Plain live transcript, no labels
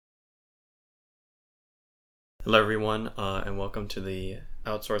Hello, everyone, and welcome to the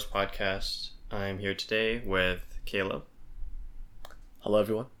Outsource Podcast. I'm here today with Caleb Hello,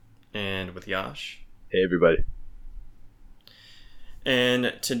 everyone. and with Yash. Hey, everybody.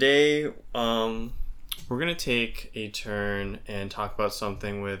 And today, we're going to take a turn and talk about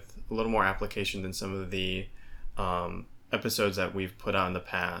something with a little more application than some of the episodes that we've put out in the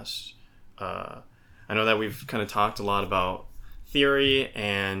past. I know that we've kind of talked a lot about theory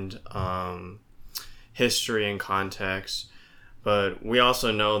and history and context, but we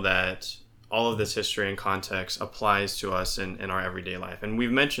also know that all of this history and context applies to us in our everyday life. And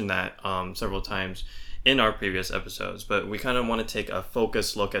we've mentioned that several times in our previous episodes, but we kind of want to take a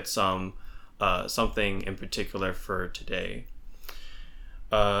focused look at something in particular for today.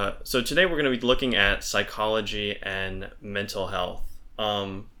 So today we're going to be looking at psychology and mental health.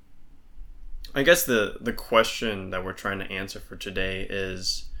 I guess the question that we're trying to answer for today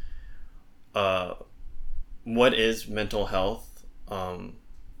is, what is mental health?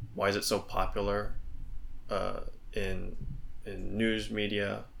 Why is it so popular in news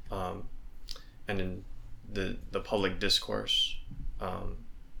media and in the public discourse? And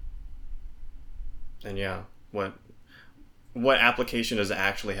yeah, what application does it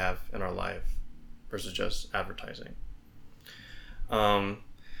actually have in our life versus just advertising?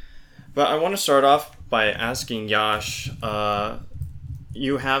 But I want to start off by asking Yash.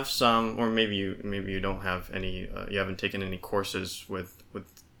 You have some, or maybe you don't have any. You haven't taken any courses with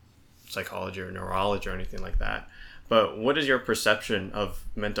psychology or neurology or anything like that. But what is your perception of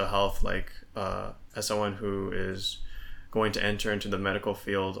mental health like as someone who is going to enter into the medical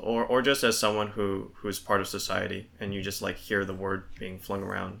field, or just as someone who's part of society and you just like hear the word being flung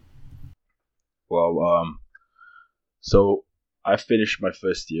around? Well, so I finished my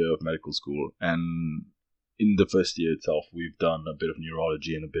first year of medical school, and in the first year itself, we've done a bit of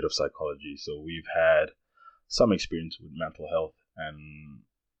neurology and a bit of psychology. So we've had some experience with mental health and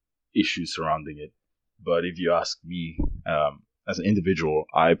issues surrounding it. But if you ask me, as an individual,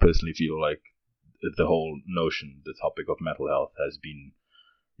 I personally feel like the whole notion, the topic of mental health has been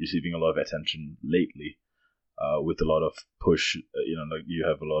receiving a lot of attention lately, with a lot of push. Like you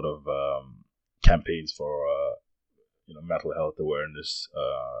have a lot of campaigns for mental health awareness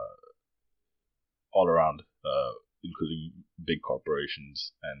all around, including big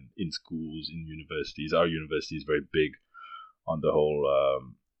corporations and in schools, in universities. Our university is very big on the whole,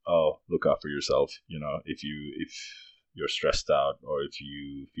 look out for yourself. If you're stressed out or if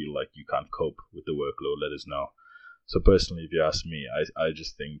you feel like you can't cope with the workload, let us know. So personally, if you ask me, I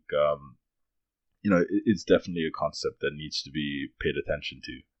just think, it's definitely a concept that needs to be paid attention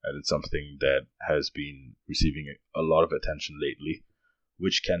to. And it's something that has been receiving a lot of attention lately,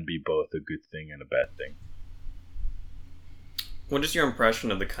 which can be both a good thing and a bad thing. What is your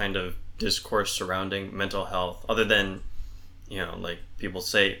impression of the kind of discourse surrounding mental health, other than, like people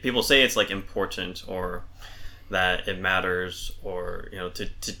say it's like important or that it matters, or to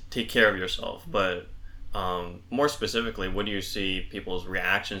take care of yourself, but more specifically, what do you see people's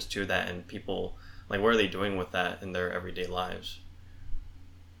reactions to that, and people, like, what are they doing with that in their everyday lives?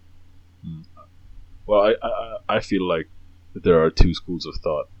 Well, I feel like there are two schools of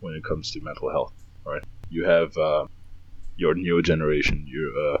thought when it comes to mental health. Right? You have your newer generation,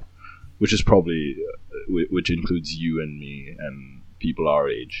 which is probably which includes you and me and people our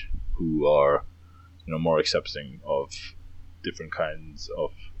age, who are more accepting of different kinds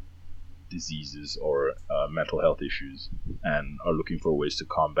of diseases or mental health issues and are looking for ways to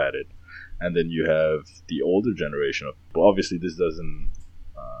combat it. And then you have the older generation of, well, obviously this doesn't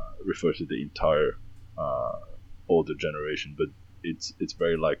refer to the entire older generation, but it's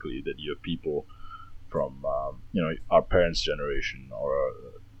very likely that you have people from our parents' generation, or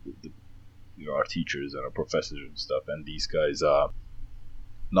our teachers and our professors and stuff, and these guys are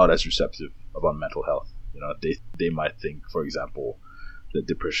not as receptive about mental health. They might think, for example, that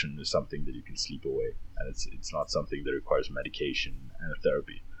depression is something that you can sleep away, and it's not something that requires medication and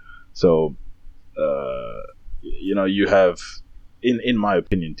therapy. So you have, in my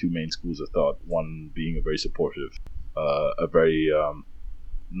opinion, two main schools of thought. One being a very supportive, a very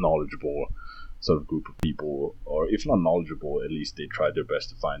knowledgeable sort of group of people, or if not knowledgeable, at least they try their best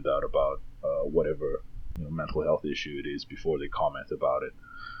to find out about whatever mental health issue it is before they comment about it.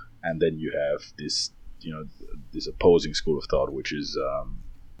 And then you have this opposing school of thought, which is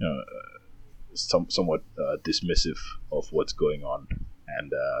somewhat dismissive of what's going on,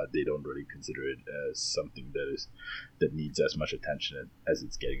 and they don't really consider it as something that needs as much attention as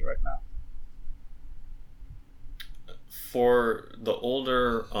it's getting right now. For the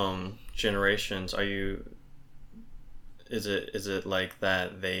older generations, is it like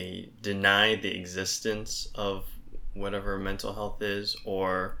that they deny the existence of whatever mental health is,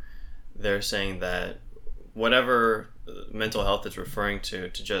 or they're saying that whatever mental health is referring to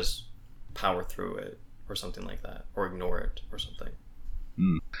just power through it or something like that, or ignore it or something?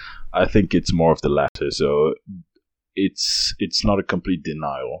 I think it's more of the latter. So it's not a complete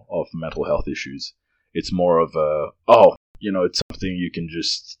denial of mental health issues. It's more of it's something you can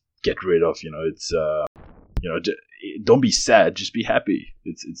just get rid of. It's don't be sad, just be happy.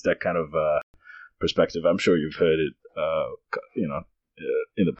 It's that kind of perspective. I'm sure you've heard it,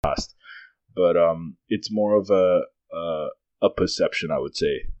 in the past, but it's more of a perception, I would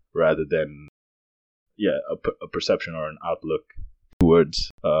say, rather than a perception or an outlook towards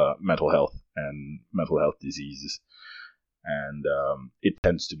mental health and mental health diseases, and it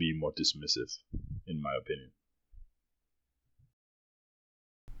tends to be more dismissive, in my opinion.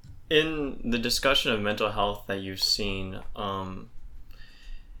 In the discussion of mental health that you've seen,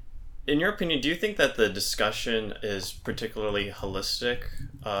 in your opinion, do you think that the discussion is particularly holistic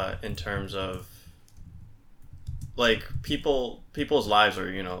in terms of like people's lives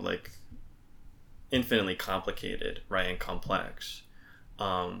are, like infinitely complicated, right, and complex.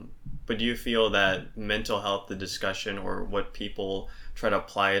 But do you feel that mental health, the discussion, or what people try to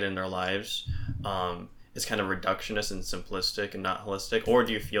apply it in their lives, is kind of reductionist and simplistic and not holistic? Or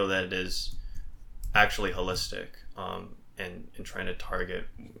do you feel that it is actually holistic and trying to target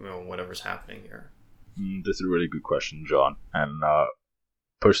whatever's happening here? That's a really good question, John. And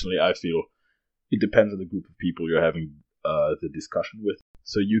personally, I feel it depends on the group of people you're having the discussion with.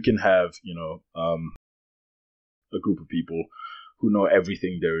 So you can have, a group of people who know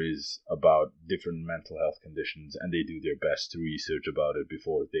everything there is about different mental health conditions, and they do their best to research about it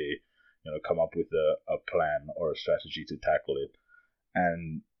before they, come up with a plan or a strategy to tackle it.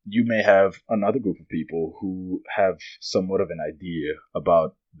 And you may have another group of people who have somewhat of an idea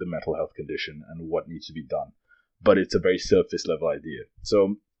about the mental health condition and what needs to be done, but it's a very surface level idea.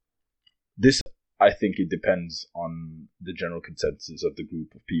 So this, I think it depends on the general consensus of the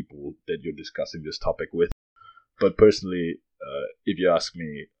group of people that you're discussing this topic with. But personally, if you ask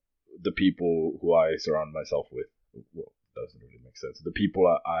me, the people who I surround myself with, well, doesn't really make sense. The people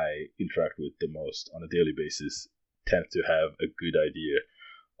I interact with the most on a daily basis tend to have a good idea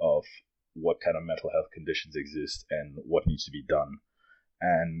of what kind of mental health conditions exist and what needs to be done.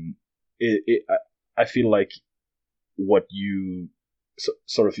 And I feel like what you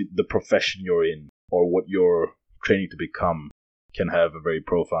sort of the profession you're in or what you're training to become can have a very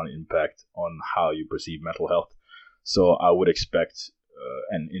profound impact on how you perceive mental health. So I would expect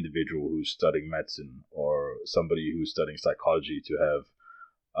an individual who's studying medicine or somebody who's studying psychology to have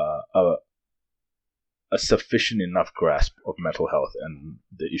a sufficient enough grasp of mental health and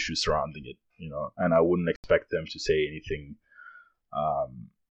the issues surrounding it, and I wouldn't expect them to say anything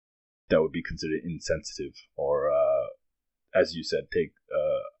that would be considered insensitive or, as you said,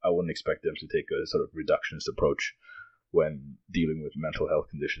 I wouldn't expect them to take a sort of reductionist approach when dealing with mental health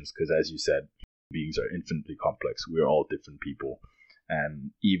conditions, because as you said, beings are infinitely complex. We're all different people,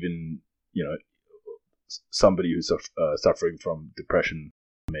 and even somebody who's suffering from depression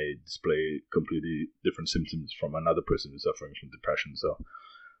may display completely different symptoms from another person who's suffering from depression. So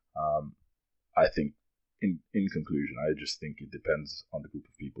I think in conclusion, I just think it depends on the group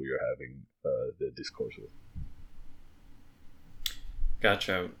of people you're having the discourse with.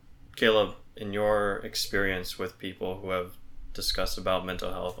 Gotcha. Caleb, in your experience with people who have discussed about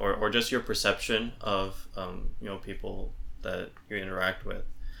mental health, or just your perception of people that you interact with,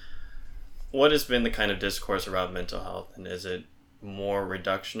 what has been the kind of discourse around mental health, and is it more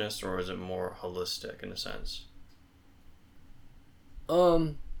reductionist or is it more holistic in a sense?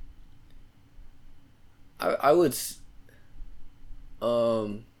 I would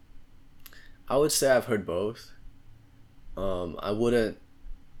say I've heard both. I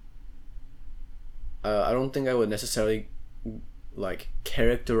don't think I would necessarily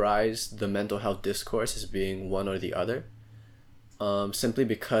characterize the mental health discourse as being one or the other, simply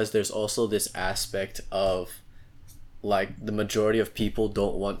because there's also this aspect of the majority of people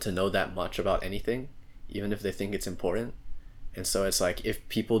don't want to know that much about anything, even if they think it's important. And so it's if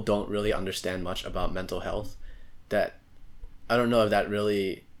people don't really understand much about mental health, that I don't know if that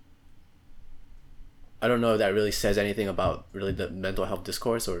really says anything about really the mental health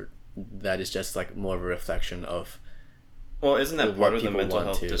discourse, or that is just more of a reflection of. Well, isn't that part of the mental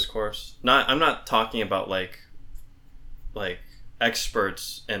health discourse? I'm not talking about like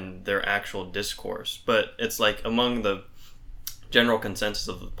experts and their actual discourse, but it's among the general consensus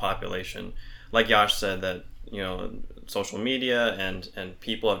of the population. Like Yash said, that social media and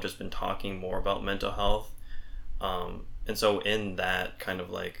people have just been talking more about mental health, And so in that kind of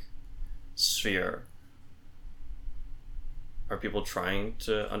like sphere, are people trying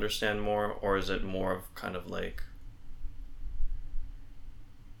to understand more, or is it more of kind of like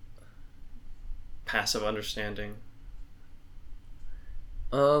passive understanding?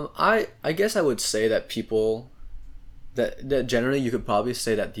 I guess I would say that people that generally you could probably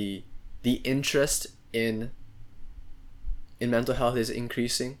say that the interest in mental health is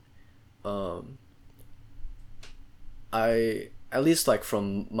increasing. I at least like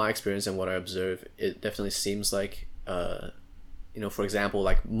from my experience and what I observe, it definitely seems like for example,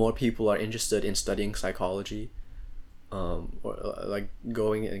 like more people are interested in studying psychology, or like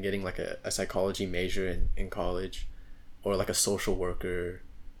going and getting like a psychology major in college, or like a social worker,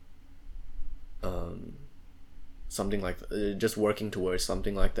 something like just working towards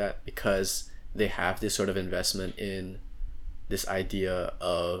something like that, because they have this sort of investment in this idea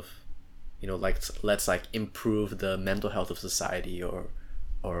of, like, let's like improve the mental health of society, or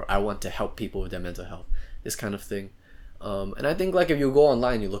I want to help people with their mental health, this kind of thing. And I think like if you go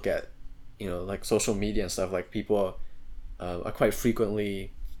online, you look at like social media and stuff, like people are quite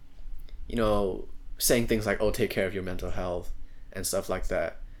frequently saying things like, oh, take care of your mental health and stuff like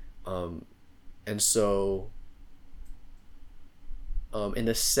that. And so in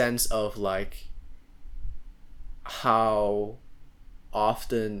the sense of like how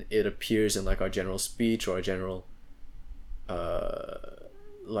often it appears in like our general speech or our general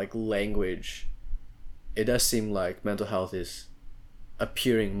like language, it does seem like mental health is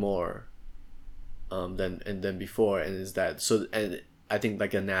appearing more than before. And is that so? And I think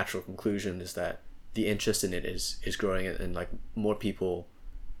like a natural conclusion is that the interest in it is growing, and like more people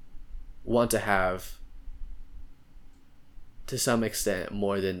want to have, to some extent,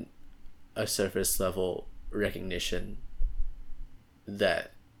 more than a surface level recognition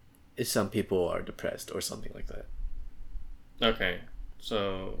that some people are depressed or something like that. Okay,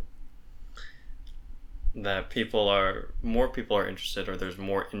 so that more people are interested, or there's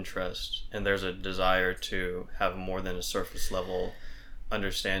more interest, and there's a desire to have more than a surface level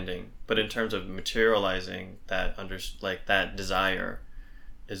understanding. But in terms of materializing that that desire,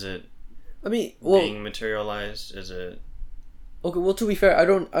 is it being materialized? Is it okay? Well, to be fair, I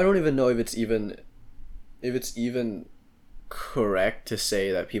don't even know if it's even correct to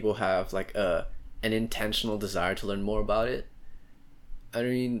say that people have like an intentional desire to learn more about it. I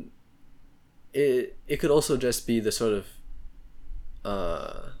mean, it could also just be the sort of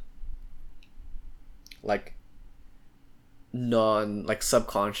like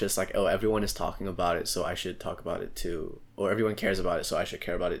subconscious, like, oh, everyone is talking about it, so I should talk about it too, or everyone cares about it, so I should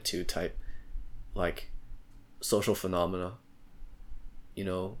care about it too, type like social phenomena,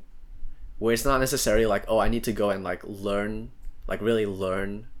 where it's not necessarily like, oh, I need to go and like learn, like really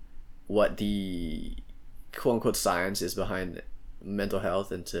learn what the quote unquote science is behind mental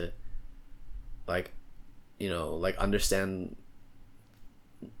health, and to like like understand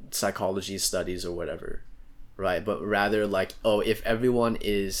psychology studies or whatever, right? But rather like, oh, if everyone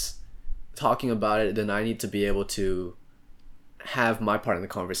is talking about it, then I need to be able to have my part in the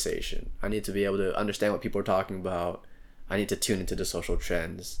conversation. I need to be able to understand what people are talking about. I need to tune into the social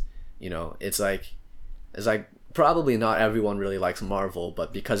trends. It's like probably not everyone really likes Marvel,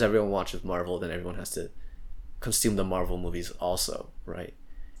 but because everyone watches Marvel, then everyone has to consume the Marvel movies also, right?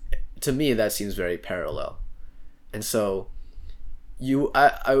 To me, that seems very parallel. And so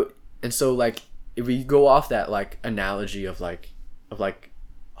like if we go off that like analogy of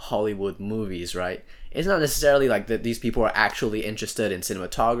Hollywood movies, right? It's not necessarily like that these people are actually interested in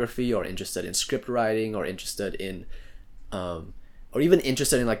cinematography, or interested in script writing, or interested in or even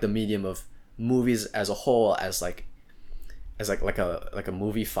interested in like the medium of movies as a whole, as like a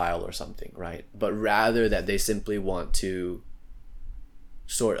movie file or something, right? But rather that they simply want to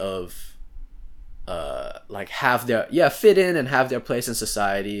sort of like have their fit in and have their place in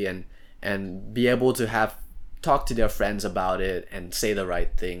society, and be able to talk to their friends about it and say the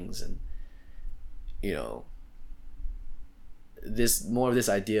right things, and this more of this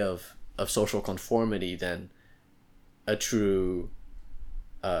idea of social conformity than a true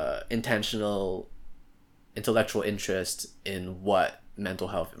intentional intellectual interest in what mental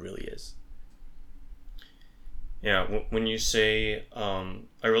health really is. Yeah, when you say,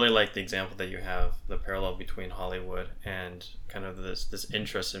 I really like the example that you have, the parallel between Hollywood and kind of this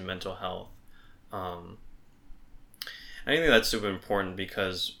interest in mental health. I think that's super important,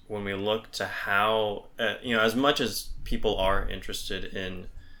 because when we look to how, as much as people are interested in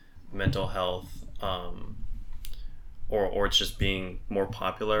mental health, or it's just being more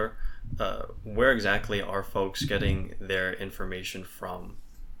popular, where exactly are folks getting their information from?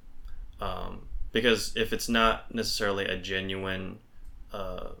 because if it's not necessarily a genuine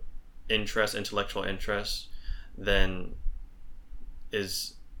intellectual interest, then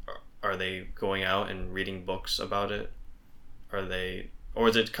are they going out and reading books about it? Or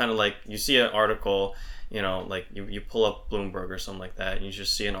is it kind of like you see an article, like you pull up Bloomberg or something like that, and you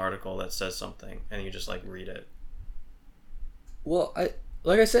just see an article that says something, and you just like read it? Well,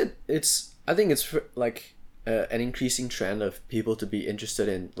 like I said, I think it's like an increasing trend of people to be interested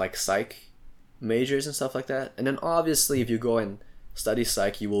in like psych majors and stuff like that. And then obviously, if you go and study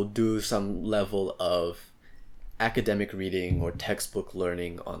psych, you will do some level of academic reading or textbook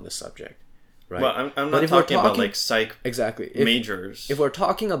learning on the subject, right? Well, I'm not talking about like psych exactly majors. If we're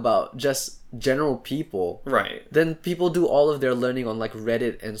talking about just general people, right, then people do all of their learning on like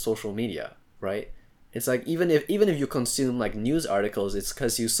Reddit and social media, right? It's like even if you consume like news articles, it's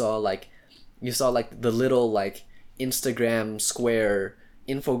because you saw like the little like Instagram square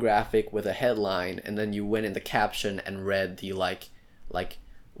infographic with a headline, and then you went in the caption and read the like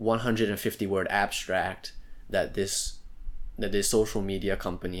 150 word abstract that this social media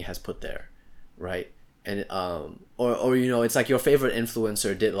company has put there, right? And or it's like your favorite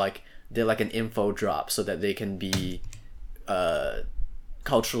influencer did like an info drop so that they can be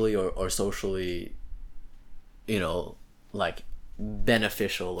culturally or socially like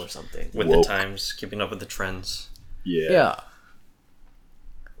beneficial or something with the times, keeping up with the trends. Yeah,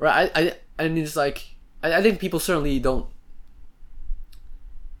 right. I mean, it's like I think people certainly don't.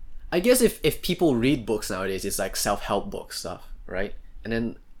 I guess if people read books nowadays, it's like self-help book stuff, right?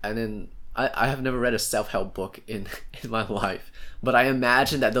 And then I have never read a self-help book in my life, but I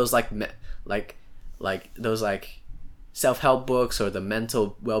imagine that those like those like self-help books or the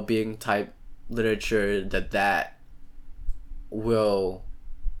mental well-being type literature that will,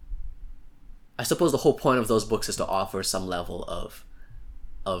 I suppose the whole point of those books is to offer some level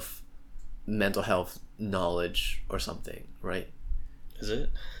of mental health knowledge or something, right? Is it?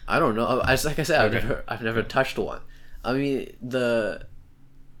 I don't know. Like I said, Okay. I've never touched one. I mean,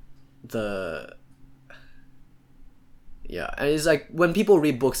 yeah, and it's like when people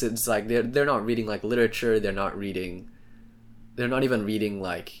read books, it's like they're not reading like literature. They're not even reading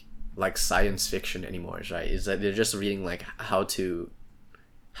like science fiction anymore, right? It's like they're just reading like how to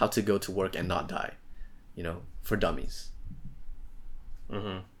go to work and not die, for dummies.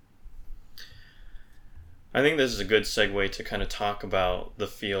 Mm-hmm. I think this is a good segue to kind of talk about the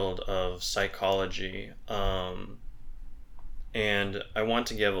field of psychology. And I want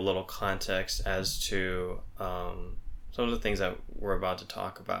to give a little context as to some of the things that we're about to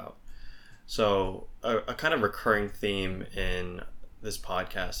talk about. So a kind of recurring theme in this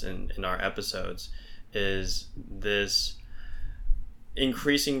podcast and in our episodes is this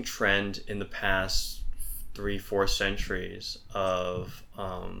increasing trend in the past 3-4 centuries of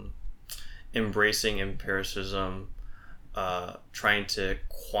embracing empiricism, trying to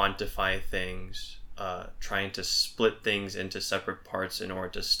quantify things, trying to split things into separate parts in order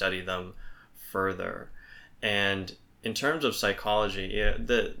to study them further. And in terms of psychology,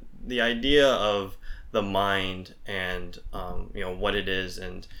 the idea of the mind and what it is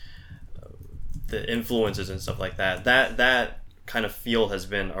and the influences and stuff like that kind of field has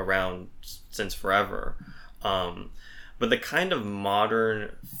been around since forever. But the kind of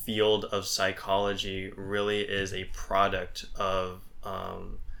modern field of psychology really is a product of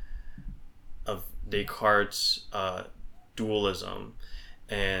Descartes' dualism.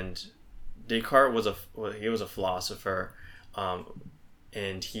 And Descartes was a philosopher,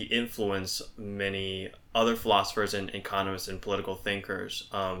 and he influenced many other philosophers and economists and political thinkers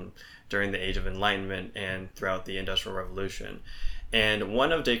during the Age of Enlightenment and throughout the Industrial Revolution. And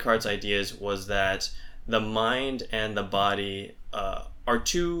one of Descartes' ideas was that the mind and the body are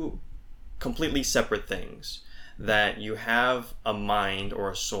two completely separate things. That you have a mind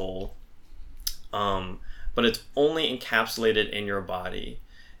or a soul, but it's only encapsulated in your body.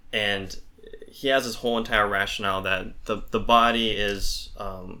 And he has this whole entire rationale that the body is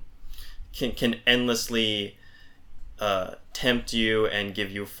can endlessly tempt you and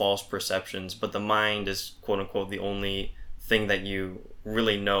give you false perceptions, but the mind is quote unquote the only thing that you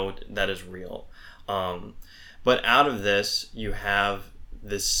really know that is real. But out of this, you have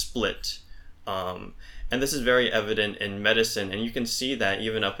this split. And this is very evident in medicine, and you can see that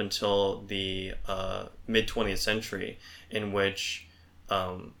even up until the mid-20th century, in which,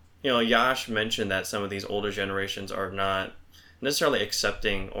 Yash mentioned that some of these older generations are not necessarily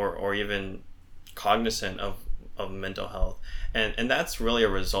accepting or even cognizant of mental health. And that's really a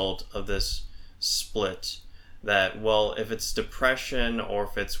result of this split that, well, if it's depression or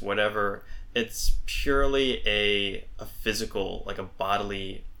if it's whatever, it's purely a physical, like a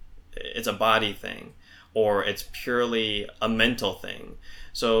bodily it's a body thing, or it's purely a mental thing.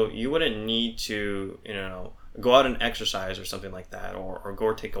 So you wouldn't need to, go out and exercise or something like that, or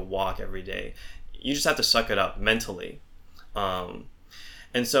go take a walk every day. You just have to suck it up mentally. And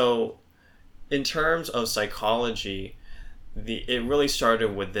so in terms of psychology, it really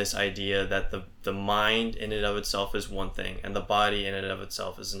started with this idea that the mind in and of itself is one thing, and the body in and of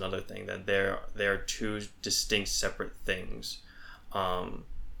itself is another thing, that they're two distinct separate things.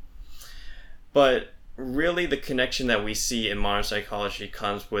 But really the connection that we see in modern psychology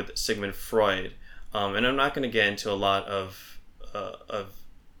comes with Sigmund Freud. And I'm not going to get into a lot of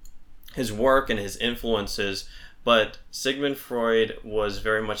his work and his influences, but Sigmund Freud was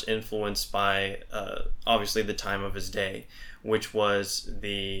very much influenced by obviously the time of his day, which was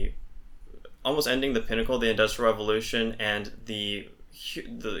the almost ending the pinnacle of the Industrial Revolution, and the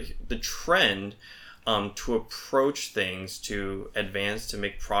trend to approach things, to advance, to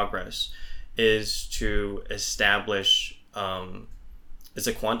make progress, is to establish, is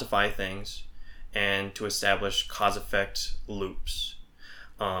to quantify things and to establish cause-effect loops.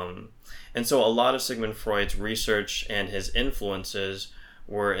 And so a lot of Sigmund Freud's research and his influences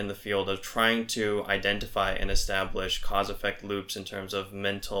were in the field of trying to identify and establish cause-effect loops in terms of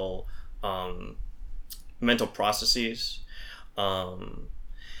mental processes. And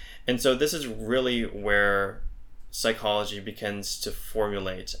so this is really where psychology begins to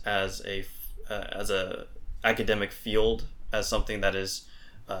formulate as a academic field, as something that is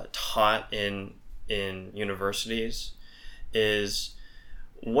taught in universities, is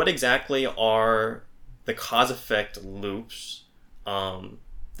what exactly are the cause-effect loops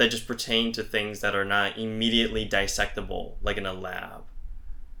that just pertain to things that are not immediately dissectable, like in a lab.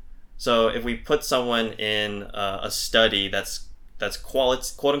 So if we put someone in a study that's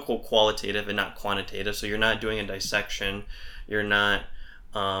quote-unquote qualitative and not quantitative, so you're not doing a dissection, you're not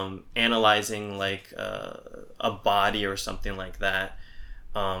analyzing like a body or something like that,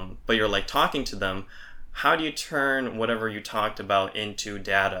 but you're like talking to them, how do you turn whatever you talked about into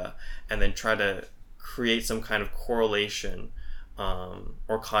data and then try to create some kind of correlation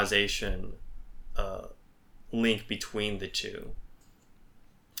or causation link between the two?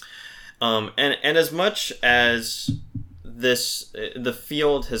 And as much as the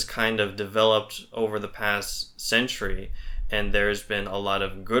field has kind of developed over the past century, and there's been a lot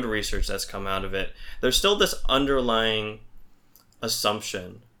of good research that's come out of it, there's still this underlying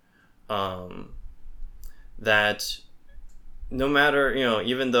assumption that no matter,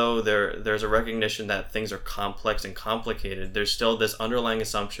 even though there's a recognition that things are complex and complicated, there's still this underlying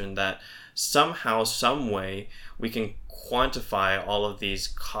assumption that somehow, some way, we can quantify all of these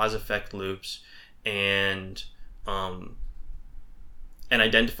cause-effect loops and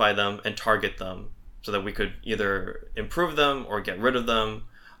identify them and target them so that we could either improve them or get rid of them,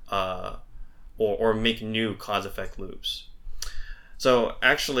 or make new cause-effect loops. So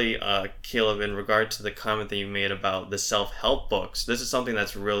actually, Caleb, in regard to the comment that you made about the self-help books, this is something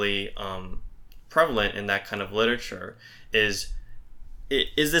that's really prevalent in that kind of literature, is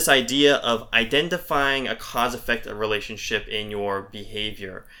this idea of identifying a cause-effect relationship in your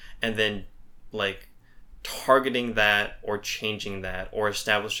behavior and then like targeting that or changing that or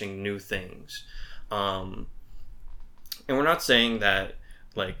establishing new things. And we're not saying that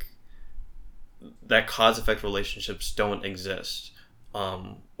like that cause-effect relationships don't exist,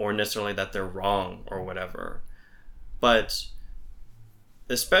 or necessarily that they're wrong or whatever. But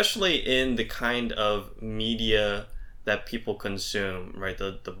especially in the kind of media that people consume, right?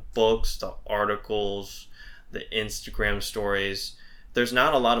 The books, the articles, the Instagram stories, there's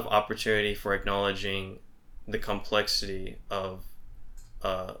not a lot of opportunity for acknowledging the complexity of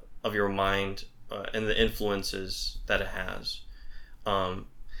your mind and the influences that it has. And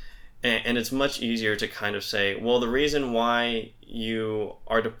it's much easier to kind of say, well, the reason why you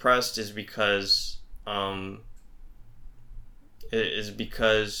are depressed is because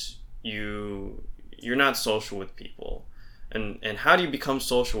you're not social with people. And how do you become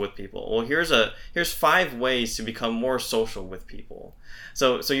social with people? Well, here's 5 ways to become more social with people.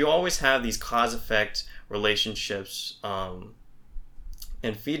 So you always have these cause-effect relationships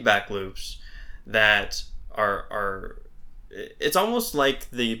and feedback loops that are it's almost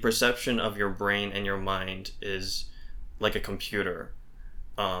like the perception of your brain and your mind is like a computer.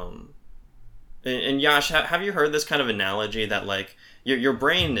 And Yash, have you heard this kind of analogy that like your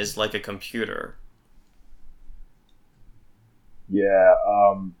brain is like a computer? Yeah.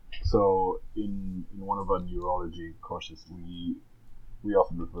 So in one of our neurology courses, we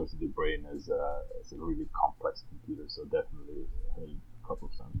often refer to the brain as a really complex computer. So definitely heard a couple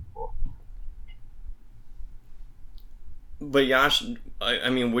of times before. But Yash, I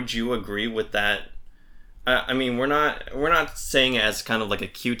mean, would you agree with that? I mean, we're not saying it as kind of like a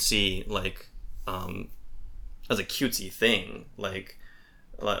cutesy as a cutesy thing, like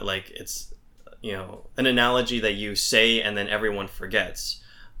it's, an analogy that you say and then everyone forgets.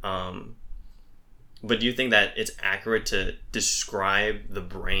 But do you think that it's accurate to describe the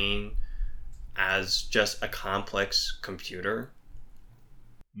brain as just a complex computer?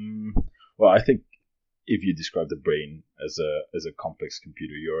 Well, I think if you describe the brain as a complex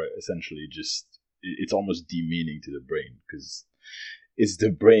computer, you're essentially just, it's almost demeaning to the brain, because it's the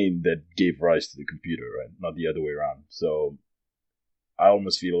brain that gave rise to the computer, right? Not the other way around. So I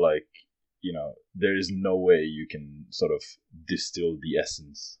almost feel like, there is no way you can sort of distill the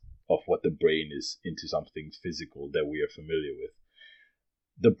essence of what the brain is into something physical that we are familiar with.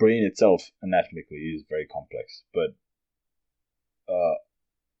 The brain itself, anatomically, is very complex, but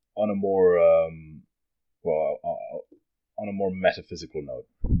on a more on a more metaphysical note,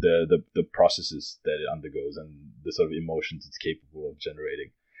 the processes that it undergoes and the sort of emotions it's capable of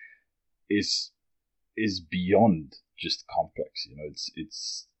generating is beyond just complex.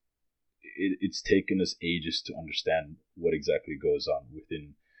 It's taken us ages to understand what exactly goes on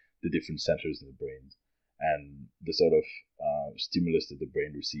within the different centers in the brain, and the sort of stimulus that the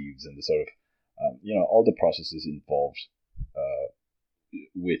brain receives, and the sort of all the processes involved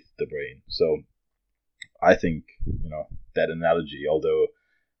with the brain. So I think that analogy, although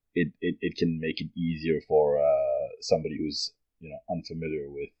it can make it easier for somebody who's unfamiliar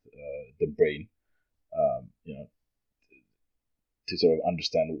with the brain, to sort of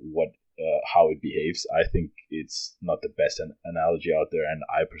understand how it behaves. I think it's not the best analogy out there, and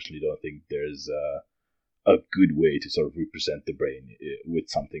I personally don't think there's a good way to sort of represent the brain with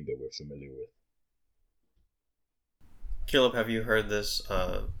something that we're familiar with. Caleb, have you heard this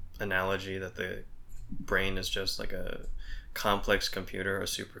analogy that the brain is just like a complex computer, a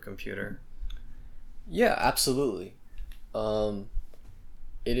supercomputer? Yeah, absolutely. It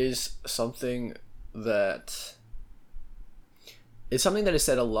is something that it's something that is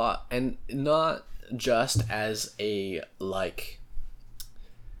said a lot, and not just as a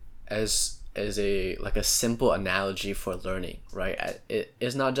a simple analogy for learning, right?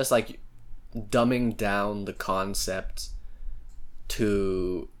 It's not just like dumbing down the concept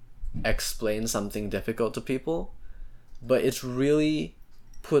to explain something difficult to people, but it's really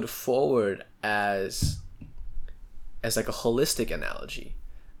put forward as like a holistic analogy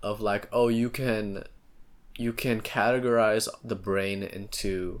of like, oh, you can categorize the brain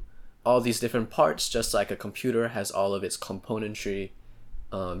into all these different parts, just like a computer has all of its componentry.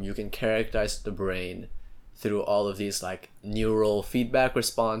 You can characterize the brain through all of these like neural feedback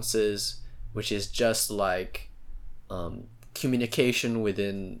responses, which is just like communication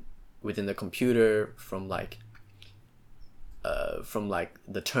within the computer from the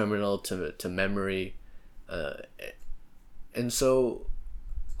terminal to memory, and so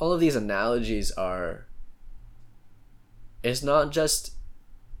all of these analogies it's not just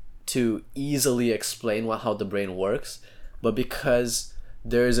to easily explain how the brain works, but because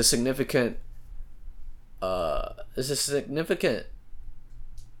there is a significant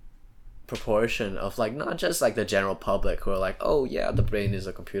proportion of like not just like the general public who are like, oh yeah, the brain is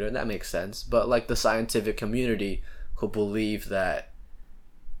a computer, and that makes sense, but like the scientific community who believe that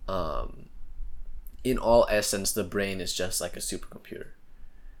in all essence the brain is just like a supercomputer,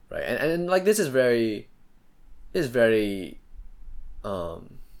 right? And like this is very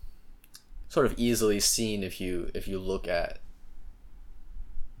sort of easily seen if you look at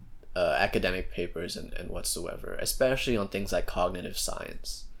academic papers and whatsoever, especially on things like cognitive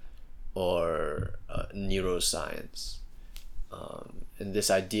science or neuroscience, and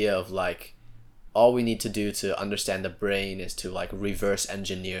this idea of like all we need to do to understand the brain is to like reverse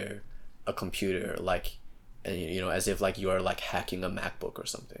engineer a computer, like, and as if like you are like hacking a MacBook or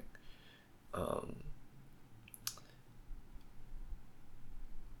something.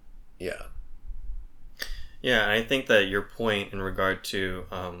 Yeah, I think that your point in regard to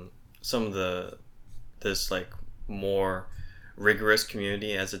some of this like more rigorous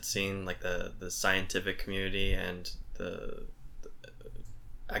community, as it's seen, like the scientific community and the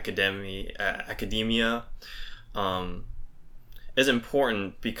academia, is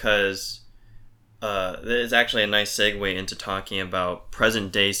important because it's actually a nice segue into talking about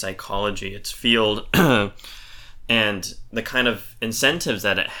present day psychology, its field, and the kind of incentives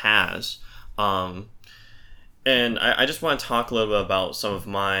that it has. And I just want to talk a little bit about some of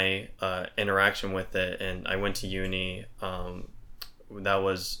my interaction with it. And I went to uni. That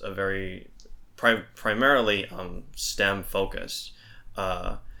was a very primarily STEM focused.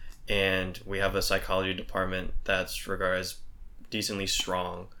 and we have a psychology department that's regarded as decently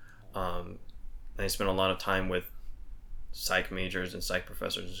strong. And I spend a lot of time with psych majors and psych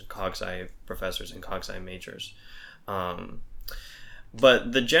professors and cog-sci professors and cog-sci majors.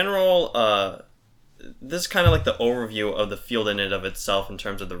 But the general, this is kind of like the overview of the field in and of itself in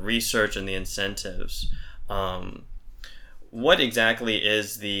terms of the research and the incentives. What exactly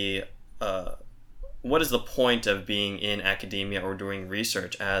is what is the point of being in academia or doing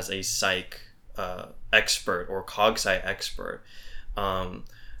research as a psych expert or cog-sci expert?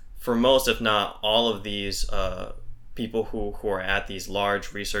 For most, if not all of these people who are at these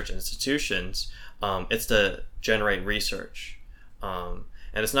large research institutions, it's to generate research. And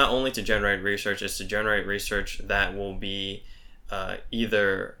it's not only to generate research, it's to generate research that will be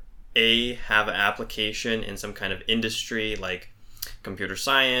either have an application in some kind of industry like computer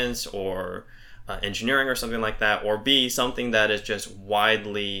science or engineering or something like that, or B, something that is just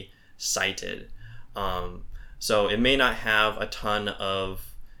widely cited. So it may not have a ton of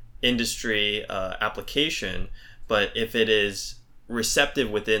industry application, but if it is receptive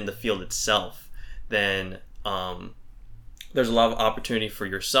within the field itself, then there's a lot of opportunity for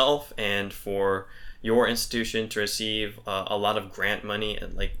yourself and for your institution to receive a lot of grant money,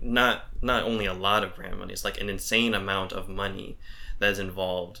 and like not only a lot of grant money, it's like an insane amount of money that is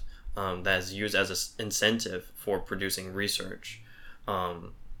involved, that is used as an incentive for producing research.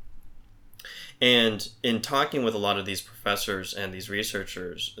 And in talking with a lot of these professors and these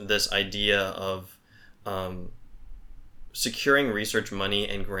researchers, this idea of securing research money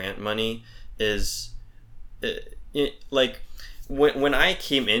and grant money is like when I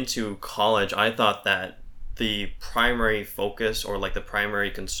came into college, I thought that the primary focus or like the primary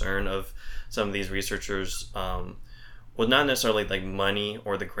concern of some of these researchers was not necessarily like money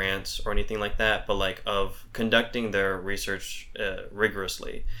or the grants or anything like that, but like of conducting their research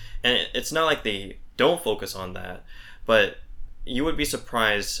rigorously. And it's not like they don't focus on that, but you would be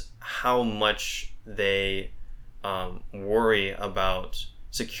surprised how much they worry about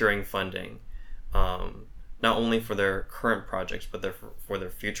securing funding, not only for their current projects, but for their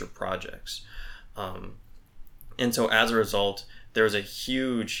future projects. And so as a result, there's a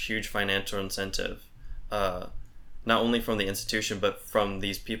huge financial incentive, not only from the institution, but from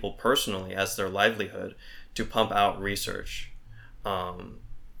these people personally as their livelihood to pump out research.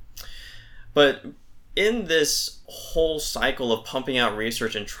 But in this whole cycle of pumping out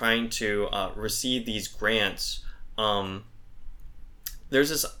research and trying to receive these grants,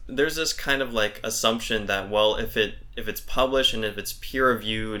 there's this kind of like assumption that, well, if it's published and if it's peer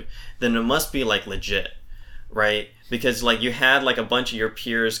reviewed, then it must be like legit, right? Because like you had like a bunch of your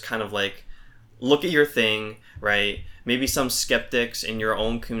peers kind of like look at your thing, right? Maybe some skeptics in your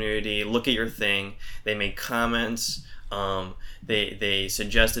own community look at your thing, they made comments, they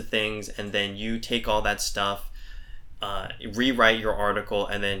suggested things, and then you take all that stuff, rewrite your article,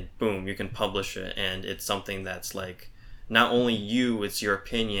 and then boom, you can publish it, and it's something that's like not only you, it's your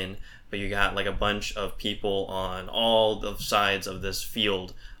opinion, but you got like a bunch of people on all the sides of this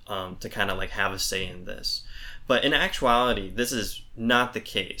field to kind of like have a say in this. But in actuality, this is not the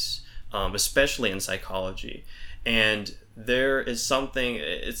case, especially in psychology. And there is something,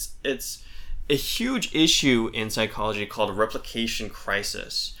 it's a huge issue in psychology called a replication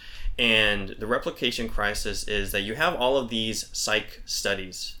crisis. And the replication crisis is that you have all of these psych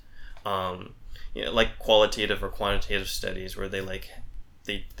studies, like qualitative or quantitative studies, where they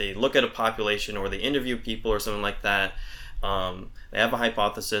look at a population or they interview people or something like that. They have a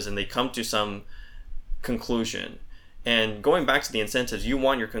hypothesis and they come to some conclusion. And going back to the incentives, you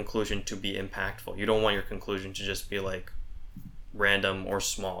want your conclusion to be impactful. You don't want your conclusion to just be like random or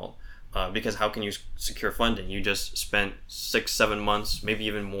small, because how can you secure funding? You just spent 6-7 months, maybe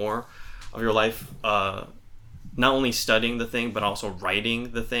even more of your life, not only studying the thing, but also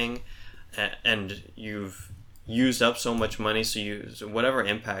writing the thing. And you've used up so much money, so whatever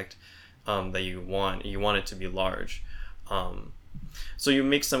impact that you want it to be large. So you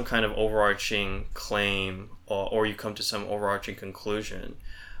make some kind of overarching claim, or you come to some overarching conclusion.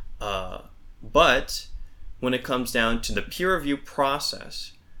 But when it comes down to the peer review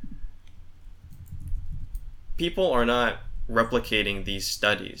process, people are not replicating these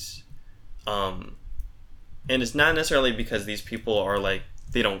studies. And it's not necessarily because these people are like,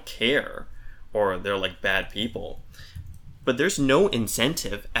 they don't care or they're like bad people, but there's no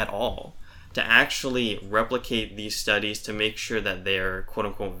incentive at all to actually replicate these studies to make sure that they're quote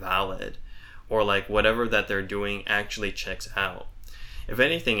unquote valid, or like whatever that they're doing actually checks out. If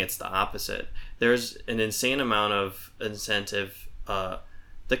anything, it's the opposite. There's an insane amount of incentive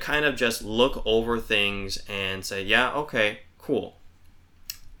to kind of just look over things and say, yeah, okay, cool.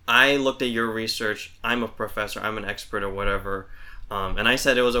 I looked at your research, I'm a professor, I'm an expert or whatever, and I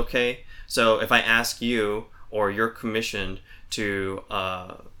said it was okay. So if I ask you, or you're commissioned to,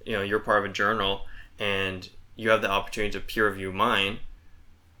 you're part of a journal and you have the opportunity to peer review mine,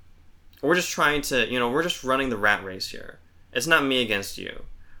 we're just trying to, we're just running the rat race here. It's not me against you.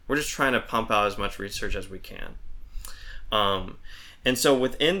 We're just trying to pump out as much research as we can. And so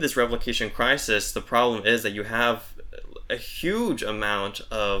within this replication crisis, the problem is that you have a huge amount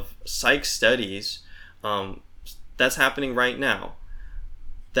of psych studies that's happening right now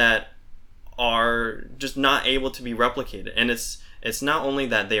that are just not able to be replicated. And it's not only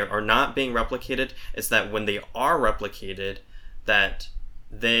that they are not being replicated, it's that when they are replicated, that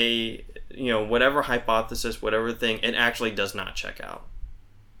they, whatever hypothesis, whatever thing, it actually does not check out.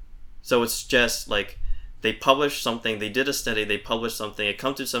 So it's just like they publish something, they did a study, they published something, it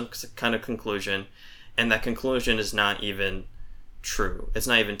comes to some kind of conclusion, and that conclusion is not even true. It's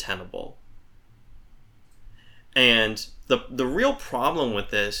not even tenable. And the real problem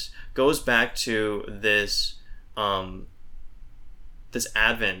with this goes back to this this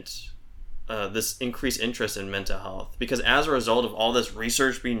advent, this increased interest in mental health. Because as a result of all this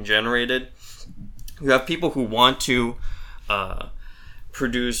research being generated, you have people who want to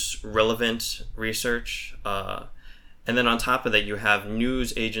produce relevant research, and then on top of that you have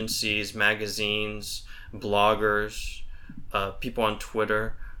news agencies, magazines, bloggers, people on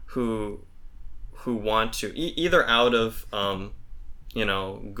Twitter who want to either out of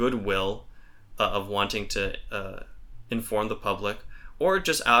goodwill of wanting to inform the public, or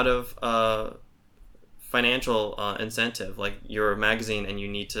just out of financial incentive. Like you're a magazine and you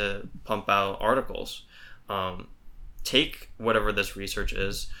need to pump out articles. Take whatever this research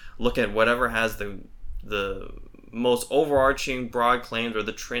is, look at whatever has the most overarching broad claims or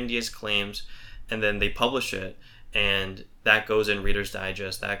the trendiest claims, and then they publish it, and that goes in Reader's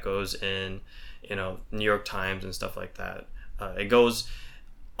Digest, that goes in New York Times and stuff like that. It goes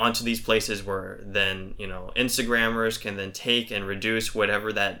onto these places where then Instagrammers can then take and reduce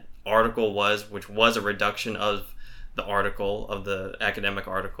whatever that article was, which was a reduction of the article, of the academic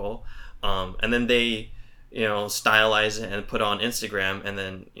article, and then they stylize it and put on Instagram, and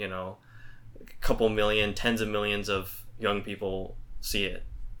then a couple million, tens of millions of young people see it,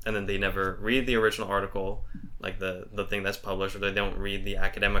 and then they never read the original article, like the thing that's published, or they don't read the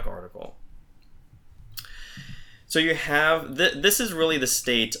academic article. So you have this is really the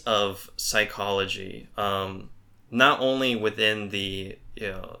state of psychology, not only within the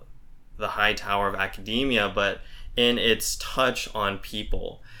high tower of academia, but in its touch on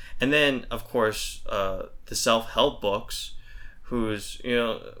people. And then, of course, the self-help books, whose,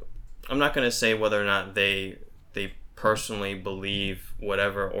 I'm not going to say whether or not they personally believe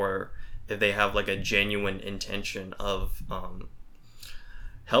whatever, or if they have like a genuine intention of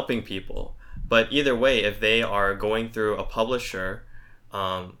helping people. But either way, if they are going through a publisher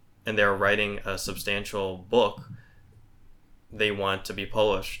and they're writing a substantial book, they want to be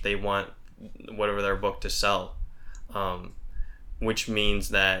published. They want whatever their book to sell. Which means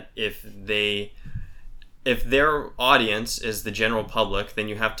that if their audience is the general public, then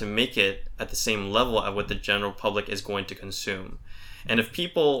you have to make it at the same level of what the general public is going to consume. And if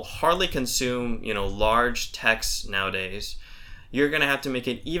people hardly consume, large texts nowadays, you're going to have to make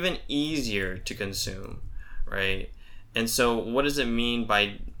it even easier to consume, right? And so what does it mean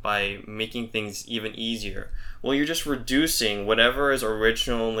by making things even easier? Well, you're just reducing whatever is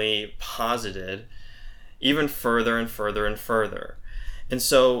originally posited even further and further and further. And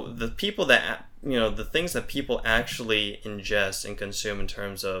so the people that, the things that people actually ingest and consume in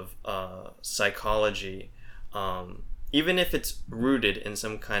terms of psychology, even if it's rooted in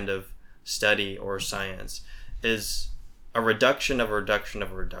some kind of study or science, is a reduction of a reduction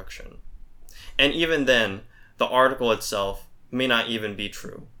of a reduction. And even then, the article itself may not even be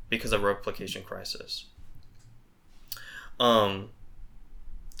true because of replication crisis. But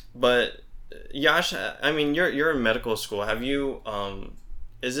Yash, I mean, you're in medical school. Have you,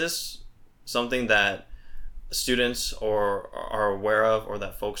 is this something that students are aware of, or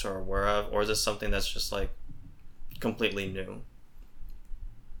that folks are aware of, or is this something that's just like completely new?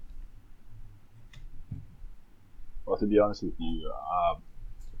 Well, to be honest with you,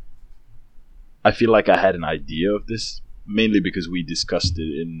 I feel like I had an idea of this, mainly because we discussed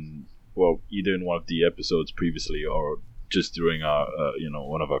it either in one of the episodes previously or just during our,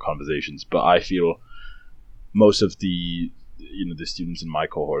 one of our conversations. But I feel most of the students in my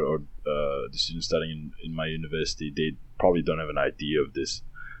cohort, or the students studying in my university, they probably don't have an idea of this.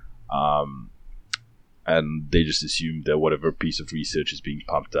 And they just assume that whatever piece of research is being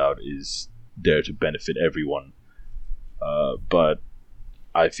pumped out is there to benefit everyone. But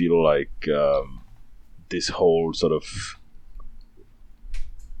I feel like this whole sort of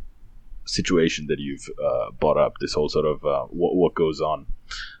situation that you've brought up, this whole sort of what goes on,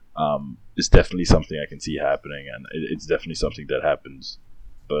 is definitely something I can see happening, and it's definitely something that happens.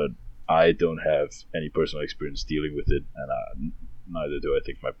 But I don't have any personal experience dealing with it, and neither do I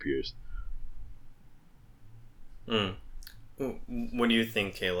think my peers. What do you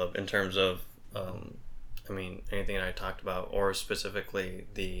think, Caleb, in terms of, anything that I talked about, or specifically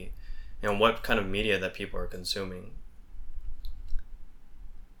what kind of media that people are consuming?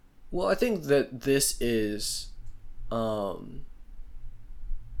 Well, I think that this is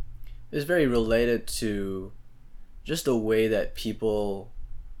very related to just the way that people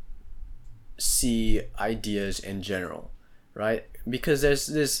see ideas in general, right? Because there's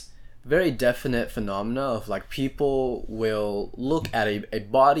this very definite phenomena of like people will look at a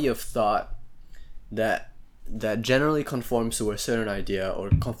body of thought that generally conforms to a certain idea or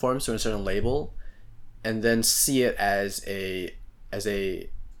conforms to a certain label, and then see it as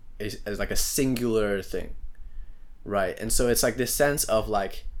like a singular thing, right? And so it's like this sense of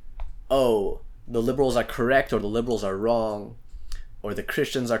like, oh, the liberals are correct or the liberals are wrong, or the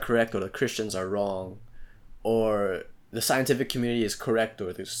Christians are correct or the Christians are wrong, or the scientific community is correct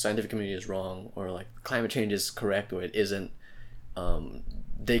or the scientific community is wrong, or like climate change is correct or it isn't.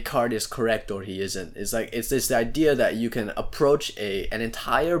 Descartes is correct or he isn't. It's like it's this idea that you can approach an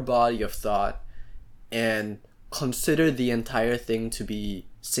entire body of thought and consider the entire thing to be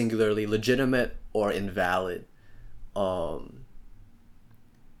singularly legitimate or invalid,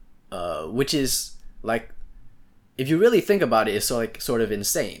 which is like, if you really think about it, it's sort of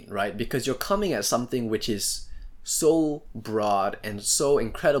insane, right? Because you're coming at something which is so broad and so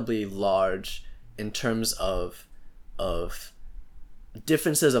incredibly large in terms of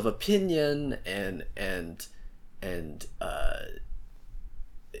differences of opinion and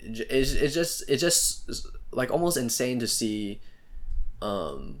it's just like almost insane to see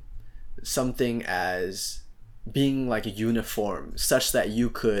something as being like uniform such that you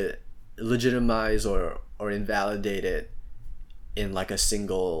could legitimize or invalidate it in like a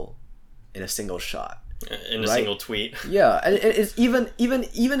single shot, in a single tweet. Yeah, and it's even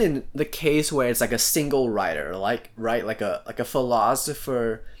in the case where it's like a single writer, like a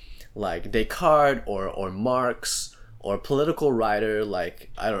philosopher like Descartes or Marx, or political writer like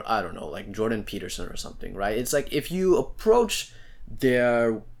I don't know, like Jordan Peterson or something, right? It's like if you approach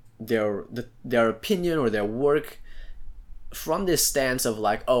their opinion or their work from this stance of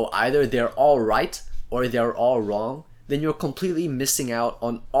like, oh, either they're all right or they're all wrong, then you're completely missing out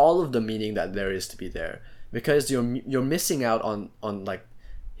on all of the meaning that there is to be there, because you're missing out on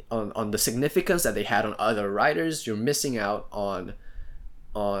the significance that they had on other writers. You're missing out on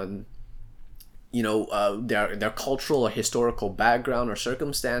their cultural or historical background or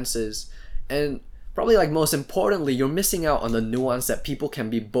circumstances, and probably like most importantly, you're missing out on the nuance that people can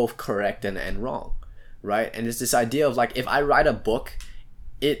be both correct and wrong, right? And it's this idea of like, if I write a book,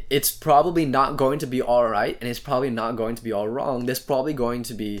 it's probably not going to be all right, and it's probably not going to be all wrong. There's probably going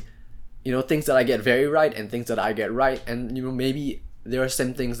to be, things that I get very right and things that I get right, and maybe there are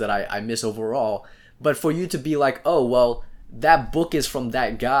some things that I miss overall. But for you to be like, oh, well, that book is from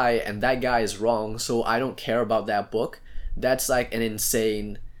that guy and that guy is wrong, so I don't care about that book, that's like an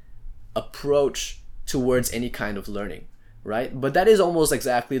insane approach towards any kind of learning, right? But that is almost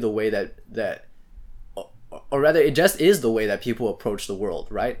exactly the way that or rather it just is the way that people approach the world,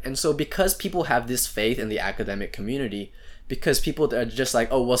 right? And so because people have this faith in the academic community, because people are just like,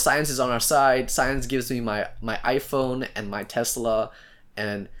 oh, well, science is on our side, science gives me my iPhone and my Tesla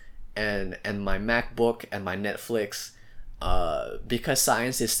and my MacBook and my Netflix, because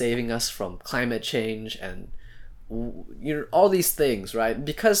science is saving us from climate change and all these things, right?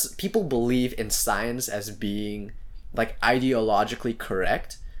 Because people believe in science as being like ideologically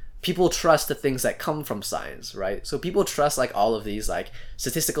correct, people trust the things that come from science, right? So people trust like all of these like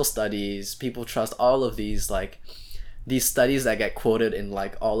statistical studies, people trust all of these like these studies that get quoted in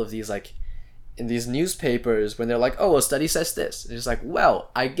like all of these like in these newspapers when they're like, oh, a study says this. It's like, well,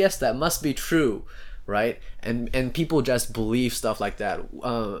 I guess that must be true, right? And people just believe stuff like that,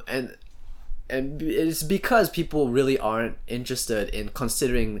 and it's because people really aren't interested in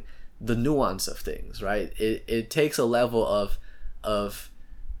considering the nuance of things, right? It takes a level of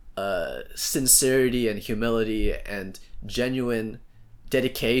sincerity and humility and genuine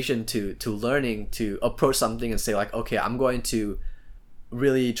dedication to learning to approach something and say like, okay, I'm going to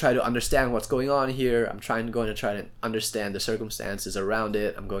really try to understand what's going on here. I'm going to try to understand the circumstances around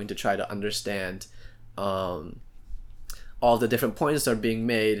it. I'm going to try to understand all the different points that are being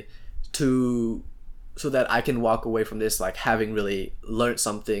made to so that I can walk away from this like having really learned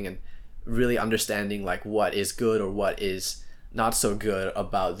something and really understanding like what is good or what is not so good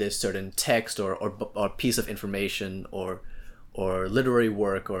about this certain text or piece of information or literary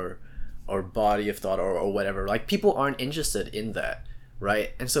work or body of thought or whatever. Like people aren't interested in that,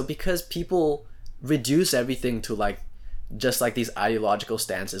 right? And so because people reduce everything to like just like these ideological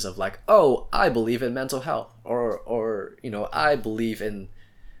stances of like, oh, I believe in mental health or you know, I believe in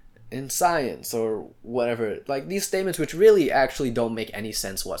science or whatever, like these statements which really actually don't make any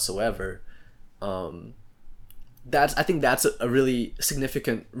sense whatsoever. I think that's a really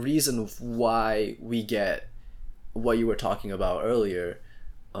significant reason of why we get what you were talking about earlier,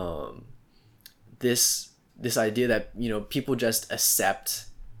 this idea that, you know, people just accept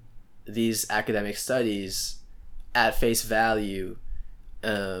these academic studies at face value,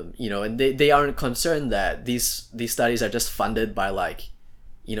 you know, and they aren't concerned that these studies are just funded by like,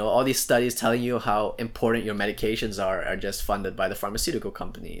 you know, all these studies telling you how important your medications are just funded by the pharmaceutical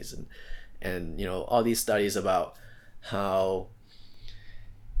companies, and you know, all these studies about how,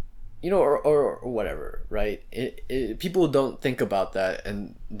 you know, or whatever, right? People don't think about that,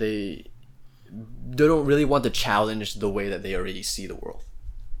 and they don't really want to challenge the way that they already see the world.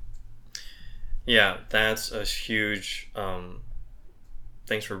 Yeah, that's a huge.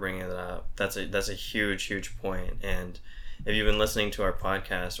 Thanks for bringing that up. That's a huge point. And if you've been listening to our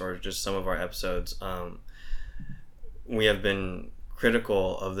podcast or just some of our episodes, we have been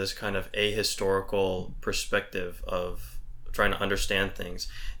critical of this kind of ahistorical perspective of trying to understand things.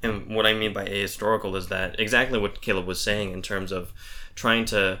 And what I mean by ahistorical is that exactly what Caleb was saying in terms of trying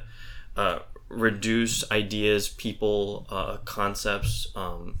to reduce ideas, people, concepts,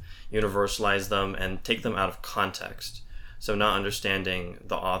 universalize them and take them out of context. So not understanding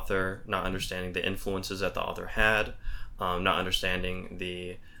the author, not understanding the influences that the author had, not understanding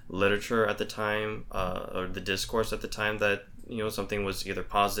the literature at the time, or the discourse at the time that, you know, something was either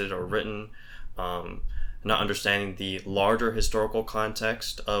posited or written, not understanding the larger historical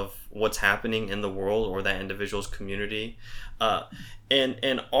context of what's happening in the world or that individual's community,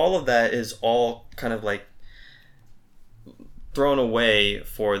 and all of that is all kind of like thrown away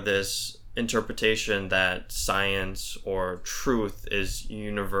for this interpretation that science or truth is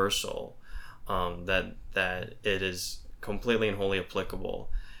universal, that it is completely and wholly applicable.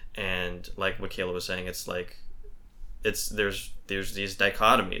 And like what Caleb was saying, it's like there's these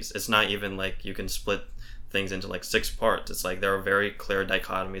dichotomies. It's not even like you can split things into like 6 parts. It's like there are very clear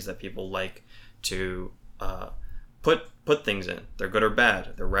dichotomies that people like to put things in. They're good or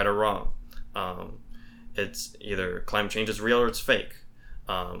bad. They're right or wrong. It's either climate change is real or it's fake.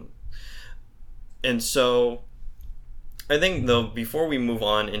 And so I think, though, before we move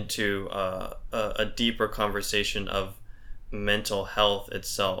on into a deeper conversation of mental health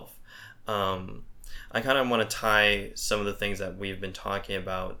itself, I kind of want to tie some of the things that we've been talking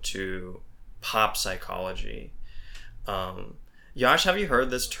about to pop psychology. Yash, have you heard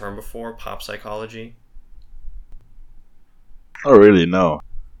this term before, pop psychology? Oh, really? No.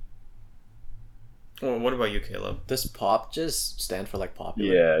 Well, what about you, Caleb? Does pop just stand for like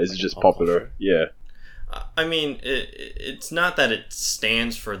popular? Yeah, is it just popular? Culture? Yeah. I mean, it's not that it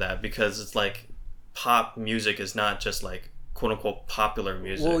stands for that, because it's like pop music is not just like quote unquote popular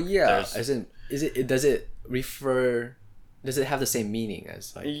music. Well, yeah, does it have the same meaning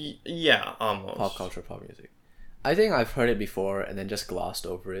as like yeah, almost pop culture, pop music? I think I've heard it before and then just glossed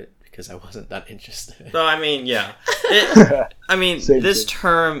over it because I wasn't that interested. No, I mean, yeah. This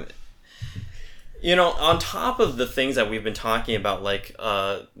term, you know, on top of the things that we've been talking about, like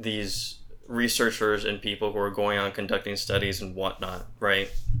these researchers and people who are going on conducting studies and whatnot,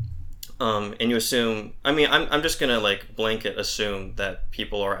 right? And you assume, I mean, I'm just gonna like blanket assume that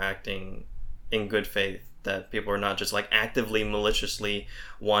people are acting in good faith, that people are not just like actively, maliciously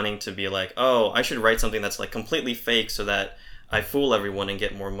wanting to be like, oh, I should write something that's like completely fake so that I fool everyone and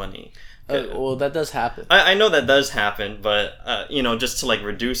get more money. Well, that does happen. I know that does happen, but you know, just to like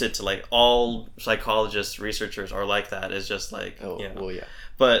reduce it to like all psychologists, researchers are like that is just like, you know. Well, yeah.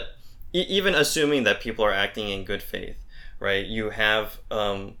 But even assuming that people are acting in good faith, right? You have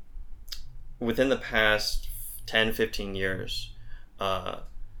within the past 10, 15 years,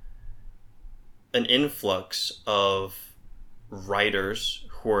 an influx of writers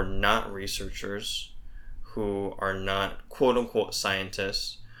who are not researchers, who are not quote unquote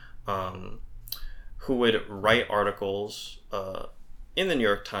scientists, who would write articles in the New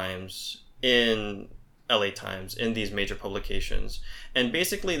York Times, in LA Times, in these major publications, and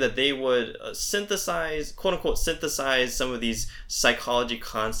basically that they would synthesize, quote unquote synthesize some of these psychology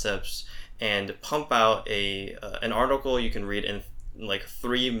concepts and pump out an article you can read in like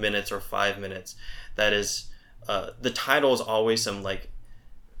 3 minutes or 5 minutes that is the title is always some like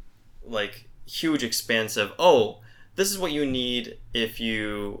huge expansive, oh, this is what you need if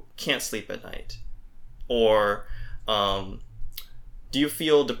you can't sleep at night, or do you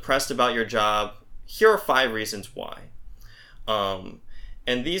feel depressed about your job? Here are 5 reasons why.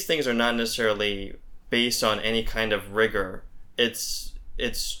 And these things are not necessarily based on any kind of rigor. It's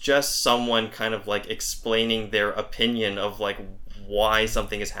just someone kind of like explaining their opinion of like why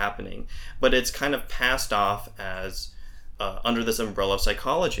something is happening, but it's kind of passed off as under this umbrella of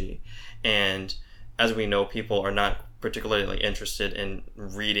psychology. And as we know, people are not particularly interested in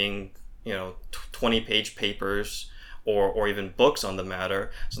reading 20-page papers or even books on the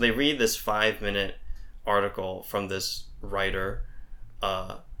matter, so they read this 5-minute article from this writer,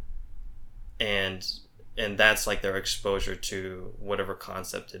 and that's like their exposure to whatever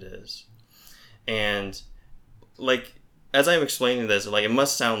concept it is. And like, as I'm explaining this, like, it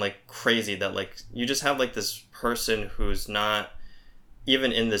must sound like crazy that like you just have like this person who's not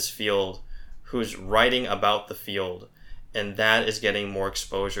even in this field, who's writing about the field, and that is getting more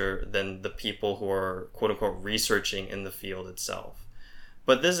exposure than the people who are quote unquote researching in the field itself.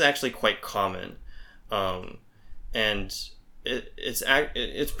 But this is actually quite common, and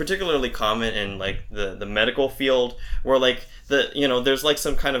it's particularly common in like the medical field, where like there's like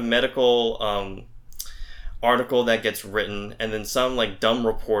some kind of medical article that gets written, and then some like dumb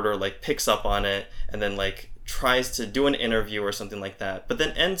reporter like picks up on it and then like tries to do an interview or something like that, but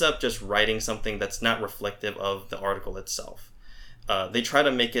then ends up just writing something that's not reflective of the article itself. They try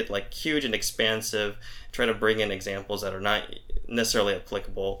to make it like huge and expansive, try to bring in examples that are not necessarily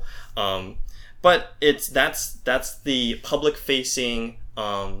applicable. But that's the public facing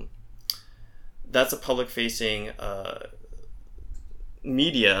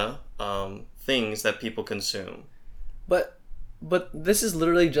media things that people consume. But this is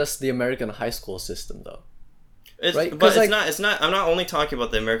literally just the American high school system, though. Right? But it's not. I'm not only talking about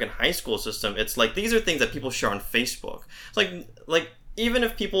the American high school system. It's like these are things that people share on Facebook. It's like even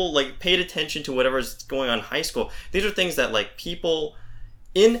if people like paid attention to whatever's going on in high school, these are things that like people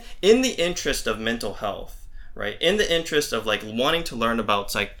in the interest of mental health, right? In the interest of like wanting to learn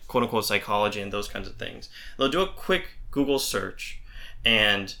about quote unquote psychology and those kinds of things, they'll do a quick Google search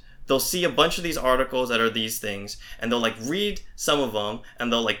and they'll see a bunch of these articles that are these things, and they'll like read some of them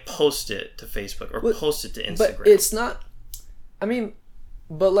and they'll like post it to Facebook or post it to Instagram. But it's not, I mean,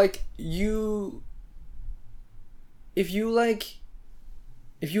 but like if you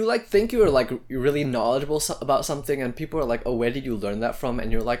think you're like really knowledgeable about something, and people are like, oh, where did you learn that from? And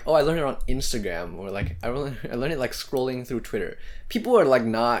you're like, oh, I learned it on Instagram, or like I learned it like scrolling through Twitter. People are like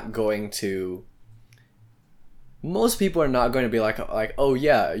not going to. Most people are not going to be like, oh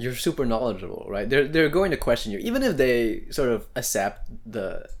yeah, you're super knowledgeable, right? They're going to question you, even if they sort of accept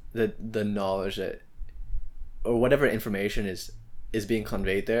the knowledge that, or whatever information is being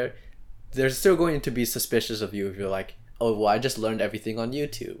conveyed there. They're still going to be suspicious of you if you're like, oh, well, I just learned everything on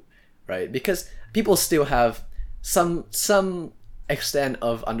YouTube, right? Because people still have some extent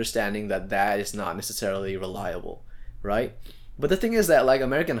of understanding that is not necessarily reliable, right? But the thing is that like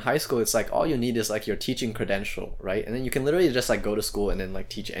American high school, it's like all you need is like your teaching credential, right? And then you can literally just like go to school and then like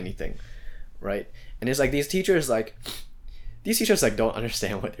teach anything, right? And it's like these teachers like don't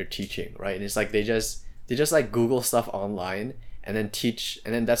understand what they're teaching, right? And it's like they just like Google stuff online and then teach,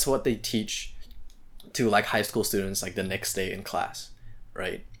 and then that's what they teach to like high school students like the next day in class,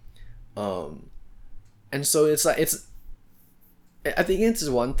 right? And so it's like I think it's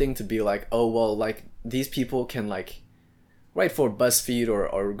one thing to be like, oh well, like these people can like write for BuzzFeed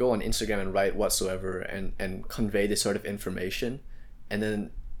or go on Instagram and write whatsoever and convey this sort of information. And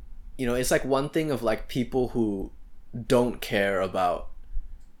then, it's like one thing of like people who don't care about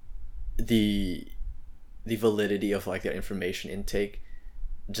the validity of like their information intake,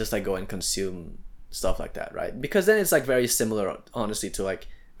 just like go and consume stuff like that, right? Because then it's like very similar, honestly, to like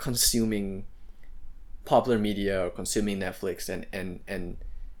consuming popular media or consuming Netflix and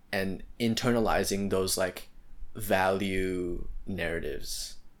internalizing those like value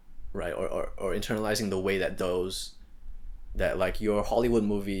narratives, right? Or internalizing the way that like your Hollywood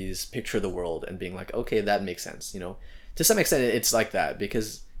movies picture the world and being like, okay, that makes sense. To some extent it's like that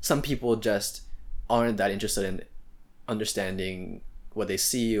because some people just aren't that interested in understanding what they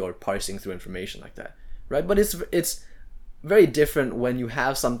see or parsing through information like that, right? But it's very different when you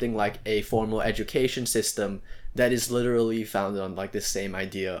have something like a formal education system that is literally founded on like the same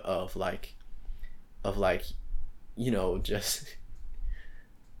idea of just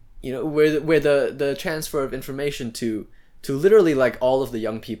where the transfer of information to literally like all of the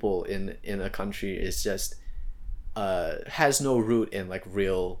young people in a country is just has no root in like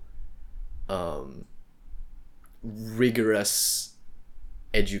real rigorous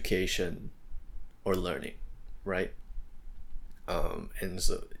education or learning, right? And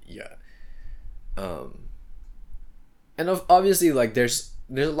so yeah, and obviously like there's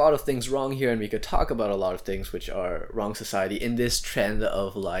a lot of things wrong here, and we could talk about a lot of things which are wrong society in this trend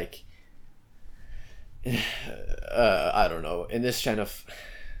of like I don't know, in this trend of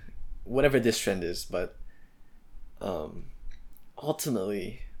whatever this trend is, but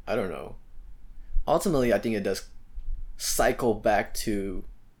ultimately I don't know, ultimately I think it does cycle back to,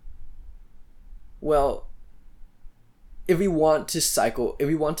 well, if we want to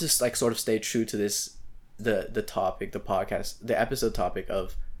like sort of stay true to this, the topic, the podcast, the episode topic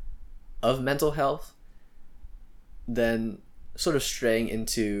of mental health, then sort of straying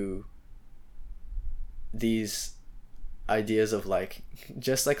into these ideas of like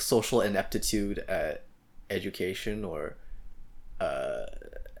just like social ineptitude at education or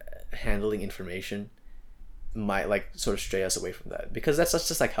handling information might like sort of stray us away from that, because that's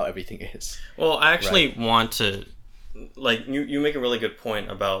just like how everything is. Well, I actually want to, like, you make a really good point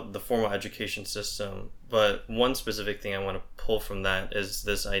about the formal education system, but one specific thing I want to pull from that is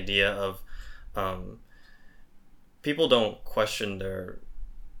this idea of people don't question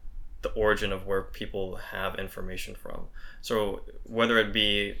the origin of where people have information from. So whether it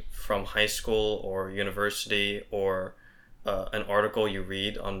be from high school or university or an article you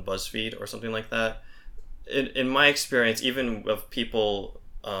read on BuzzFeed or something like that, in my experience, even of people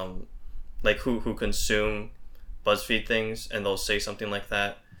like who consume BuzzFeed things and they'll say something like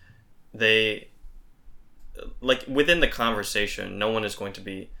that, they, like, within the conversation, no one is going to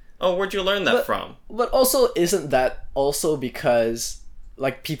be, oh, where'd you learn that from? But also, isn't that also because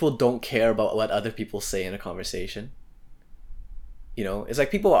like people don't care about what other people say in a conversation? You know, it's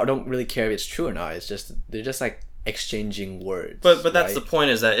like people don't really care if it's true or not. It's just they're just like exchanging words. But that's right? the point,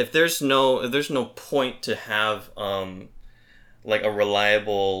 is that if there's no point to have like a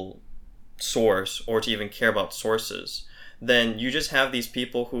reliable source or to even care about sources, then you just have these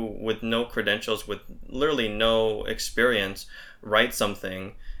people who, with no credentials, with literally no experience, write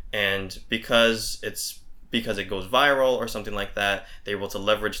something, and because it goes viral or something like that, they're able to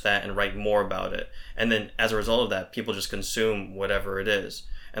leverage that and write more about it. And then as a result of that, people just consume whatever it is.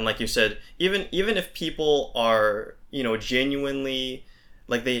 And like you said, even if people are, you know, genuinely,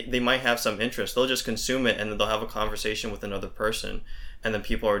 like they might have some interest, they'll just consume it and then they'll have a conversation with another person. And then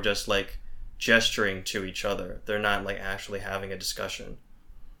people are just like gesturing to each other. They're not like actually having a discussion.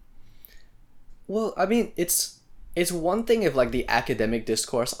 Well, I mean, it's one thing if like the academic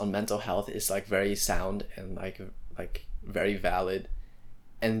discourse on mental health is like very sound and like very valid,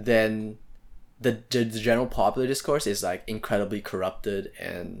 and then the general popular discourse is like incredibly corrupted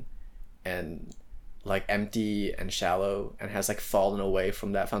and like empty and shallow and has like fallen away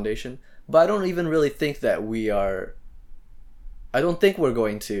from that foundation. But I don't even really think that I don't think we're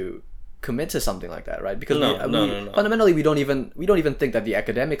going to commit to something like that, right? Because no. Fundamentally we don't even think that the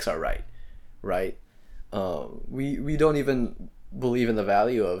academics are right? We don't even believe in the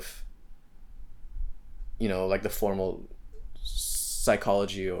value of, you know, like the formal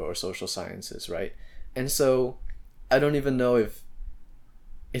psychology or social sciences, right? And so I don't even know if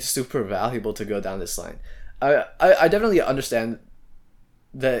it's super valuable to go down this line. I definitely understand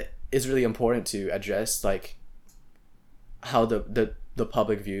that it's really important to address like how the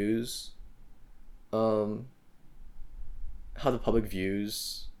public views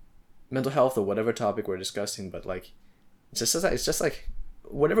mental health or whatever topic we're discussing, but like it's just like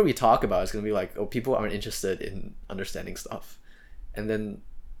whatever we talk about is gonna be like, oh, people aren't interested in understanding stuff, and then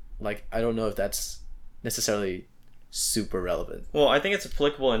like I don't know if that's necessarily super relevant. Well, I think it's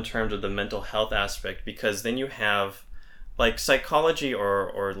applicable in terms of the mental health aspect, because then you have like psychology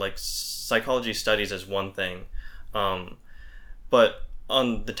or like psychology studies as one thing, but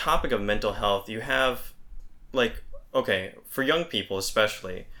on the topic of mental health, you have like, okay, for young people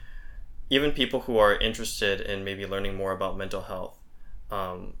especially, even people who are interested in maybe learning more about mental health,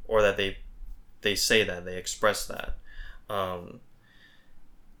 or that they say that, they express that,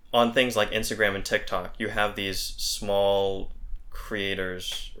 on things like Instagram and TikTok, you have these small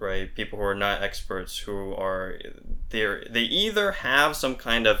creators, right? People who are not experts, who are they either have some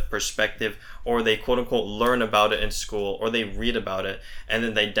kind of perspective, or they quote unquote learn about it in school, or they read about it and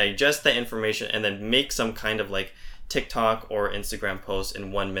then they digest that information and then make some kind of like TikTok or Instagram post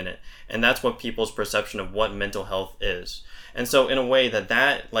in 1 minute. And that's what people's perception of what mental health is. And so in a way that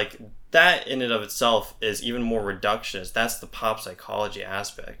in and of itself is even more reductionist. That's the pop psychology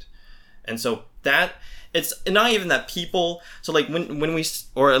aspect. And so that it's not even that people. So like when we,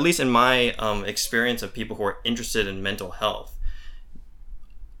 or at least in my experience of people who are interested in mental health,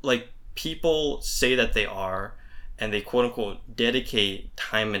 like people say that they are, and they quote unquote dedicate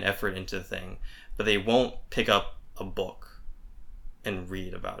time and effort into the thing, but they won't pick up a book and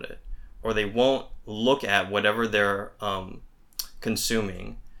read about it, or they won't look at whatever they're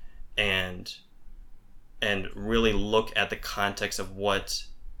consuming and really look at the context of what,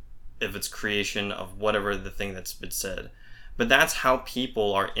 if it's creation of whatever the thing that's been said. But that's how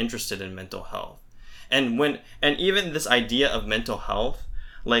people are interested in mental health. And even this idea of mental health,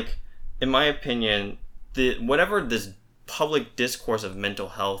 like in my opinion, whatever this public discourse of mental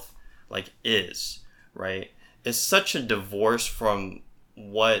health like is, right, is such a divorce from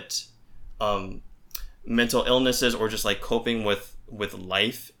what mental illness is, or just like coping with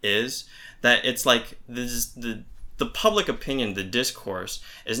life is, that it's like this, the public opinion, the discourse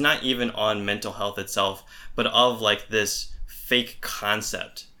is not even on mental health itself, but of like this fake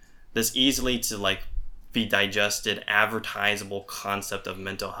concept, this easily to like be digested, advertisable concept of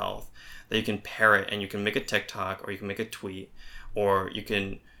mental health that you can parrot, and you can make a TikTok, or you can make a tweet, or you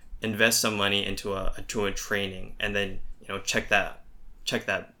can invest some money into a training, and then check that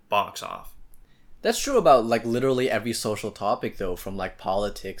box off. That's true about like literally every social topic though, from like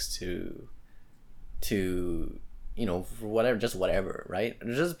politics to whatever, just whatever, right?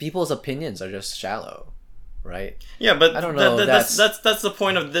 Just people's opinions are just shallow, right? Yeah, but I don't know. That's the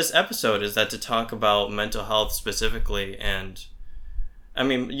point of this episode, is that to talk about mental health specifically. And I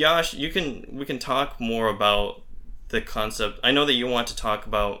mean, Yash, we can talk more about the concept. I know that you want to talk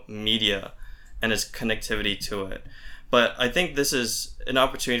about media and its connectivity to it, but I think this is an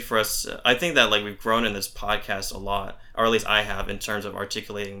opportunity for us. I think that like we've grown in this podcast a lot, or at least I have, in terms of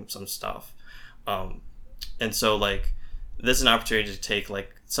articulating some stuff. And so like this is an opportunity to take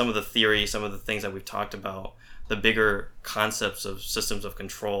like some of the theory, some of the things that we've talked about, the bigger concepts of systems of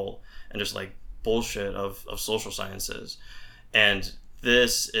control and just like bullshit of social sciences. And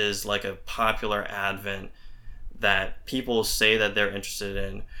this is like a popular advent that people say that they're interested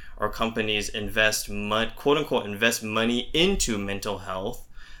in, or companies quote unquote invest money into mental health.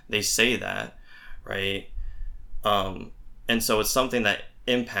 They say that, right? And so it's something that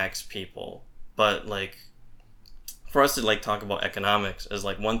impacts people. But like for us to like talk about economics is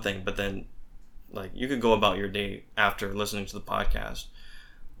like one thing, but then like you could go about your day after listening to the podcast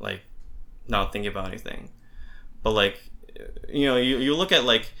like not thinking about anything. But like you look at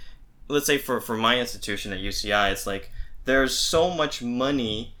like, let's say for my institution at UCI, it's like there's so much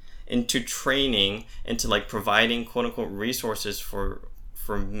money into training, into like providing quote unquote resources for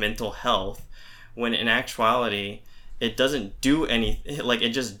mental health, when in actuality it doesn't do anything. Like it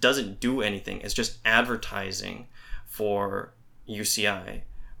just doesn't do anything. It's just advertising for UCI,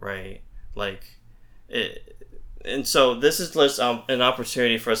 right? Like it. And so this is just an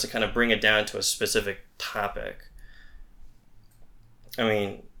opportunity for us to kind of bring it down to a specific topic. I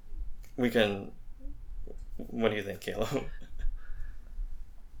mean, we can. What do you think, Caleb?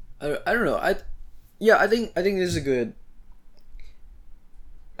 I don't know. I think this is a good.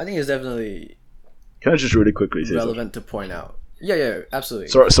 I think it's definitely. Can I just really quickly say relevant to point out? Yeah, absolutely.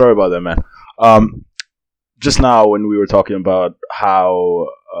 Sorry about that, man. Just now when we were talking about how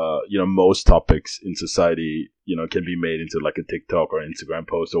most topics in society can be made into like a TikTok or Instagram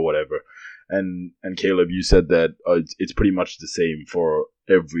post or whatever, and Caleb, you said that it's pretty much the same for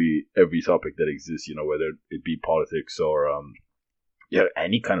every topic that exists, whether it be politics or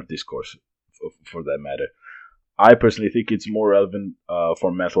any kind of discourse for that matter. I personally think it's more relevant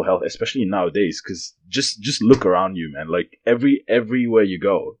for mental health, especially nowadays, because just look around you, man. Like everywhere you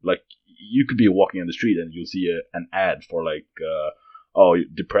go, like you could be walking on the street and you'll see an ad for like you're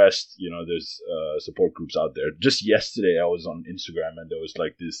depressed, there's support groups out there. Just yesterday I was on Instagram and there was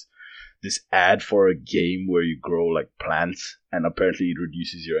like this ad for a game where you grow like plants, and apparently it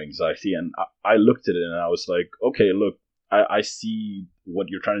reduces your anxiety. And I looked at it and I was like, okay, look, I see what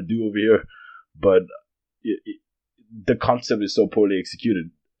you're trying to do over here, but the concept is so poorly executed.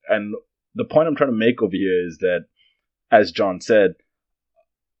 And the point I'm trying to make over here is that, as John said,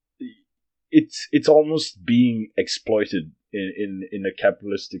 it's almost being exploited in a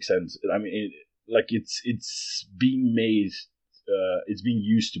capitalistic sense. I mean, it's being made, it's being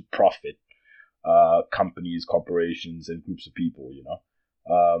used to profit companies, corporations, and groups of people.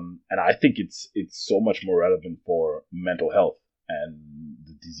 And I think it's so much more relevant for mental health and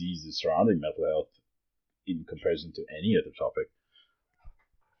the diseases surrounding mental health in comparison to any other topic.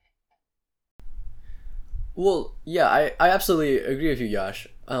 Well, yeah, I absolutely agree with you, Yash.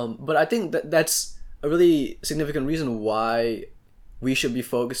 But I think that's a really significant reason why we should be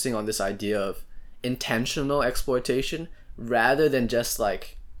focusing on this idea of intentional exploitation rather than just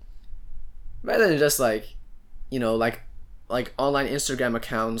like you know, like online Instagram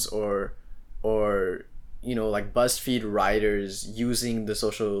accounts or you know, like BuzzFeed writers using this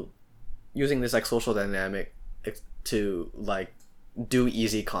like social dynamic to like do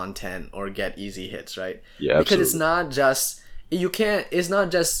easy content or get easy hits, right? Yeah, because absolutely. it's not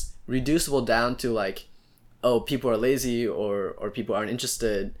just reducible down to like, oh, people are lazy or people aren't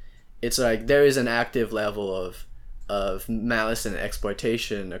interested. It's like there is an active level of malice and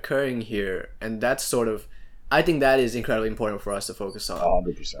exploitation occurring here, and that's sort of, I think that is incredibly important for us to focus on.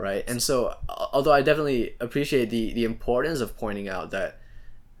 100%. Right? And so, although I definitely appreciate the importance of pointing out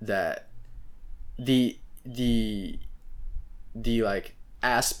that the like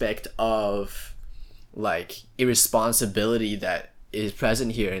aspect of like irresponsibility that is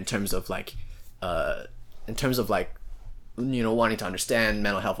present here in terms of like you know, wanting to understand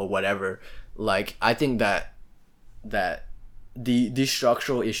mental health or whatever, like I think that the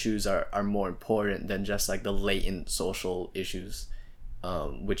structural issues are more important than just like the latent social issues,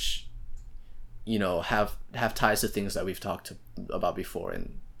 which, you know, have ties to things that we've talked about before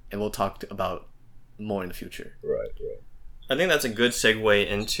and we'll talk about more in the future. Right. I think that's a good segue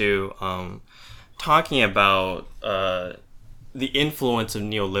into talking about the influence of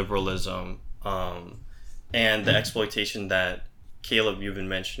neoliberalism and the exploitation that Caleb, you've been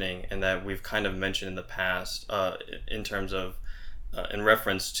mentioning, and that we've kind of mentioned in the past, in terms of in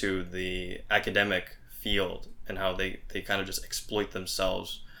reference to the academic field and how they kind of just exploit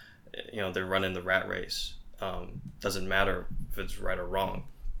themselves. You know, they're running the rat race. Doesn't matter if it's right or wrong.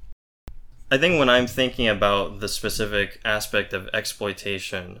 I think when I'm thinking about the specific aspect of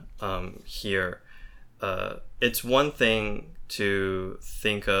exploitation here, it's one thing to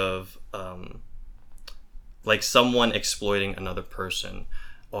think of like someone exploiting another person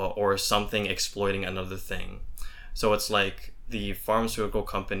or something exploiting another thing. So it's like the pharmaceutical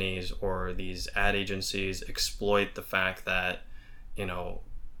companies or these ad agencies exploit the fact that you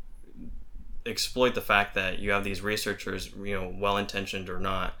have these researchers, you know, well-intentioned or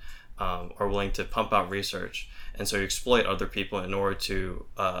not, are willing to pump out research, and so you exploit other people in order to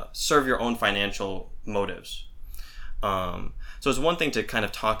serve your own financial motives. So it's one thing to kind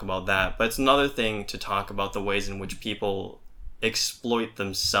of talk about that, but it's another thing to talk about the ways in which people exploit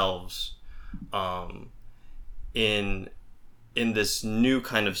themselves in this new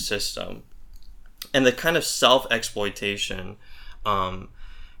kind of system. And the kind of self-exploitation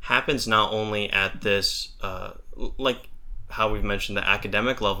happens not only at this, like how we've mentioned, the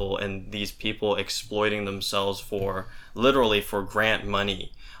academic level, and these people exploiting themselves for grant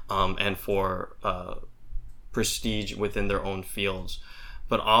money and for prestige within their own fields,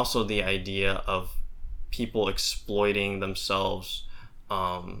 but also the idea of people exploiting themselves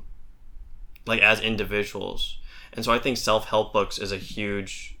like as individuals. And so I think self-help books is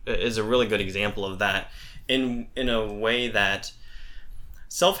a really good example of that, in a way that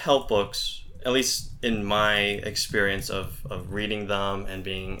self-help books, at least in my experience of reading them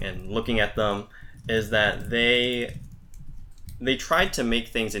and looking at them, is that they tried to make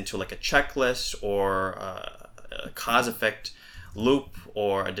things into like a checklist or a cause-effect loop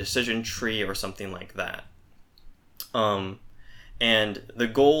or a decision tree or something like that. And the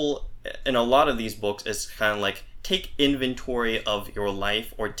goal in a lot of these books is kind of like, take inventory of your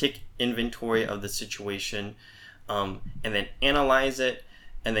life or take inventory of the situation, and then analyze it,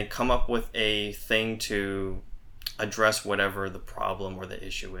 and then come up with a thing to address whatever the problem or the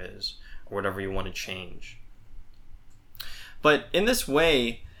issue is, or whatever you want to change. But in this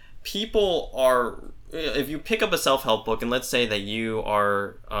way, people are, if you pick up a self-help book, and let's say that you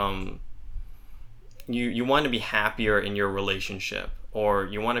are, you want to be happier in your relationship, or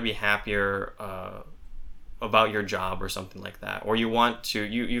you want to be happier about your job or something like that, or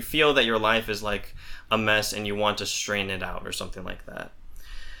you feel that your life is like a mess and you want to straighten it out or something like that.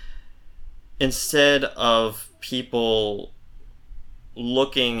 Instead of people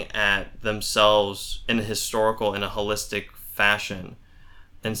looking at themselves in a historical, in a holistic fashion,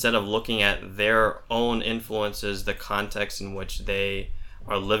 instead of looking at their own influences, the context in which they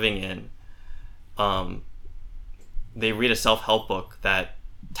are living in, they read a self-help book that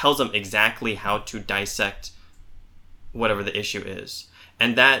tells them exactly how to dissect whatever the issue is.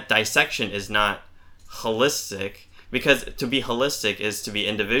 And that dissection is not holistic, because to be holistic is to be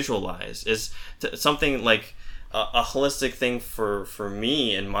individualized, is something like a holistic thing for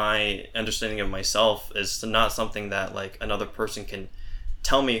me and my understanding of myself is not something that like another person can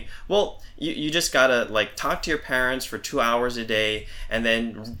tell me, well, you just gotta like talk to your parents for 2 hours a day, and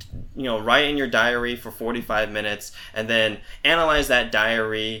then write in your diary for 45 minutes, and then analyze that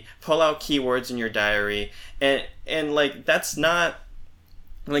diary, pull out keywords in your diary, and like that's not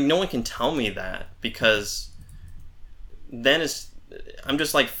like, no one can tell me that, because then I'm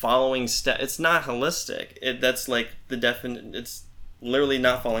just like following it's not holistic. That's like it's literally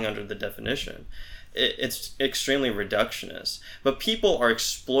not falling under the definition. It's extremely reductionist. But people are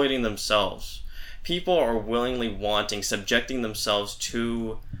exploiting themselves. People are willingly subjecting themselves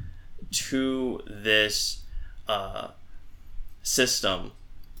to this system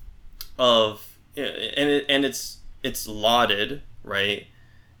of, and it's lauded, right?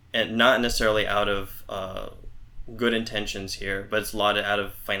 And not necessarily out of good intentions here, but it's lauded out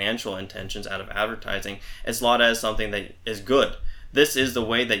of financial intentions, out of advertising. It's lauded as something that is good. This is the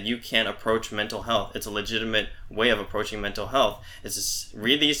way that you can approach mental health. It's a legitimate way of approaching mental health. It's to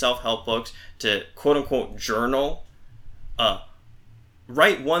read these self-help books, to quote-unquote journal,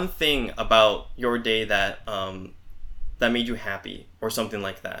 write one thing about your day that made you happy, or something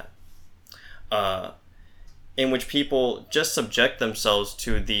like that. In which people just subject themselves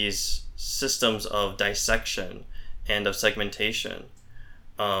to these systems of dissection and of segmentation.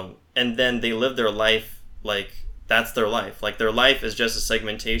 And then they live their life like that's their life. Like their life is just a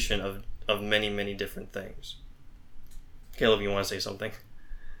segmentation of many, many different things. Caleb, you want to say something?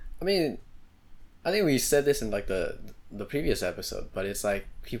 I mean, I think we said this in like the previous episode, but it's like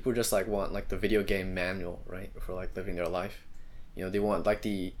people just like want like the video game manual, right, for like living their life. They want like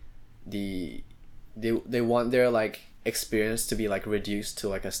they want their like experience to be like reduced to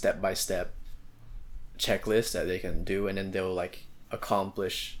like a step-by-step checklist that they can do, and then they'll like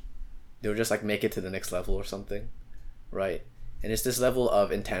they'll just like make it to the next level or something, right? And it's this level of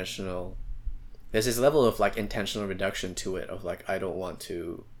there's this level of like intentional reduction to it, of like, I don't want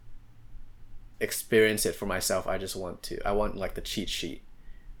to experience it for myself. I want like the cheat sheet,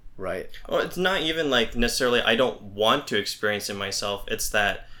 right? Well, it's not even like necessarily I don't want to experience it myself. It's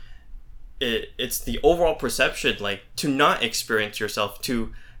that it's the overall perception, like to not experience yourself,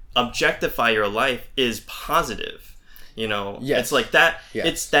 to objectify your life is positive. Yes. It's like that. Yes.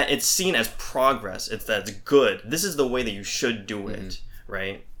 It's that it's seen as progress. It's that it's good. This is the way that you should do it,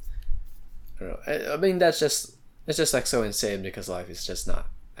 right? I don't know. I mean, it's just like so insane, because life is just not,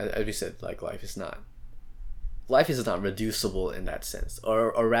 as we said, like life is not reducible in that sense,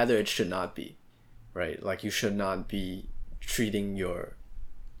 or rather it should not be, right? Like you should not be treating your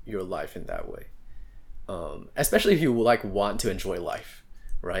life in that way, especially if you like want to enjoy life,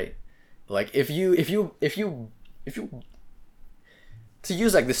 right? Like if you to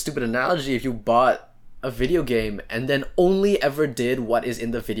use like this stupid analogy, if you bought a video game and then only ever did what is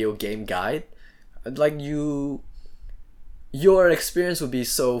in the video game guide, like your experience would be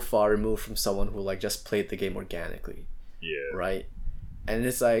so far removed from someone who like just played the game organically. Yeah. Right? And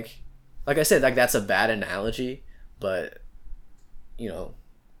it's like I said, like that's a bad analogy, but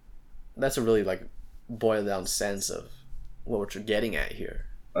that's a really like boiled down sense of what we're getting at here,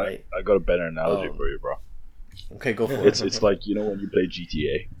 right? I got a better analogy for you, bro. Okay, go for it. It's like, when you play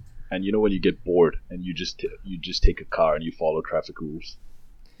GTA, and when you get bored and you just take a car and you follow traffic rules.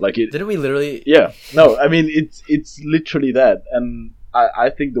 Like it. Didn't we literally? Yeah. No, I mean it's literally that, and I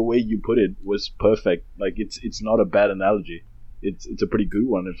think the way you put it was perfect. Like it's not a bad analogy. It's a pretty good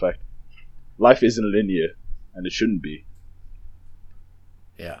one, in fact. Life isn't linear, and it shouldn't be.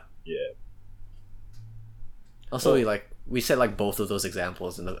 Yeah. Yeah. Also, we said like both of those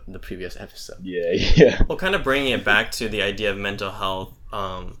examples in the previous episode. Yeah. Well, kind of bringing it back to the idea of mental health,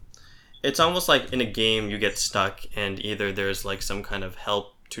 it's almost like in a game you get stuck, and either there's like some kind of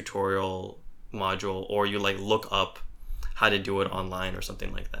help tutorial module, or you like look up how to do it online or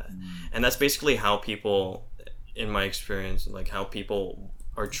something like that. And that's basically how people, in my experience, like how people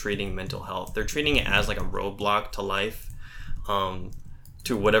are treating mental health. They're treating it as like a roadblock to life,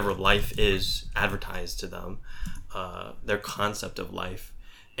 to whatever life is advertised to them, their concept of life.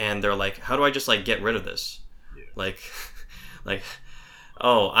 And they're like, how do I just like get rid of this? Yeah. Like,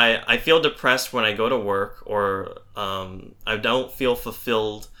 oh, I feel depressed when I go to work, or I don't feel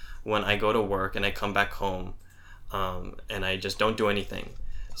fulfilled when I go to work and I come back home, and I just don't do anything.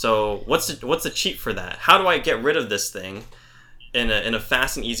 So what's the cheat for that? How do I get rid of this thing in a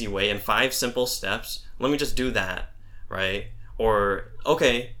fast and easy way in 5 simple steps? Let me just do that, right? Or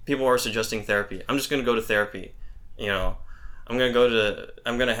okay, people are suggesting therapy. I'm just gonna go to therapy. I'm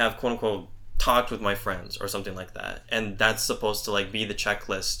gonna have quote unquote talked with my friends or something like that, and that's supposed to like be the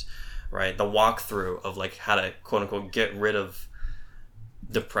checklist, right? The walkthrough of like how to quote unquote get rid of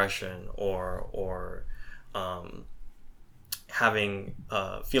depression or having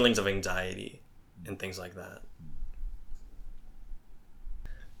feelings of anxiety and things like that.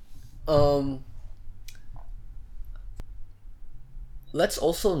 Let's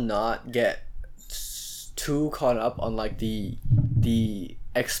also not get too caught up on like the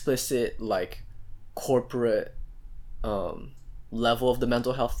explicit like corporate level of the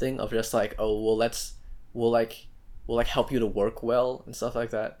mental health thing of just like, oh well, we'll help you to work well and stuff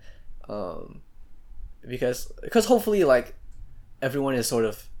like that, because hopefully like everyone is sort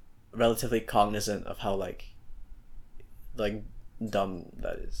of relatively cognizant of how like dumb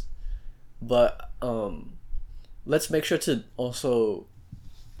that is. But let's make sure to also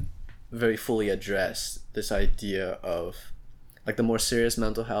very fully address this idea of like the more serious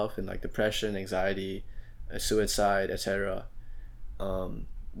mental health and like depression, anxiety, suicide, etc.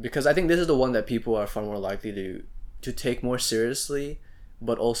 Because I think this is the one that people are far more likely to take more seriously,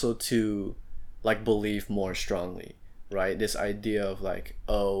 but also to like believe more strongly, right? This idea of like,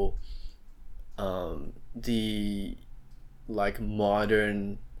 oh, the like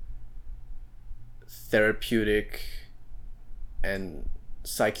modern therapeutic and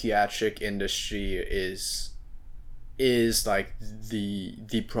psychiatric industry is like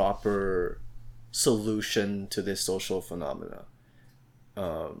the proper solution to this social phenomena.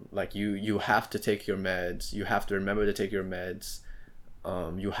 Like you have to take your meds, you have to remember to take your meds,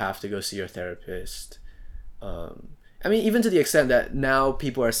 you have to go see your therapist. I mean, even to the extent that now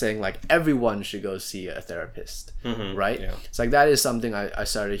people are saying like everyone should go see a therapist, right? Yeah. It's like that is something I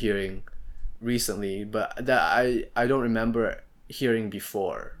started hearing recently, but that I don't remember hearing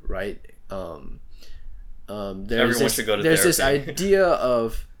before, right? Everyone should go to there's therapy.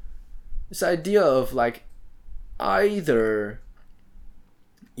 this idea of like either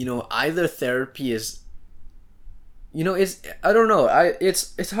therapy is, it's, I don't know,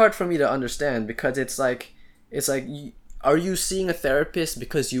 it's hard for me to understand, because it's like are you seeing a therapist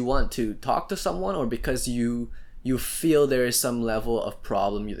because you want to talk to someone, or because you feel there is some level of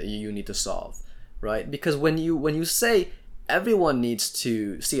problem that you need to solve, right? Because when you say everyone needs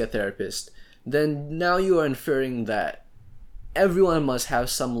to see a therapist, then now you are inferring that everyone must have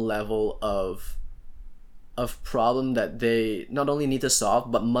some level of problem that they not only need to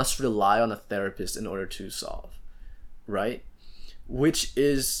solve but must rely on a therapist in order to solve, right? Which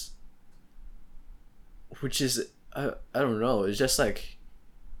is I don't know, it's just like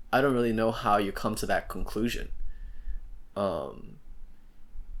I don't really know how you come to that conclusion.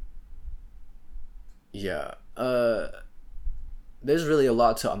 There's really a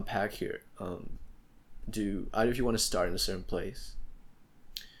lot to unpack here. Do either of you want to start in a certain place?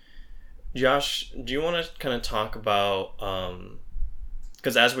 Josh, do you want to kind of talk about,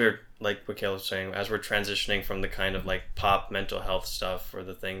 because as we're, like what Caleb was saying, as we're transitioning from the kind of like pop mental health stuff, or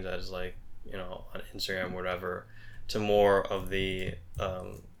the things that is like, on Instagram or whatever, to more of the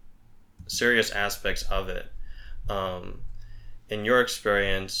serious aspects of it, in your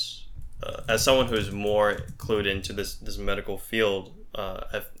experience, as someone who's more clued into this medical field,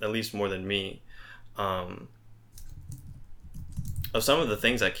 at least more than me, of some of the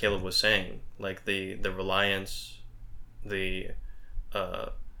things that Caleb was saying, like the reliance, the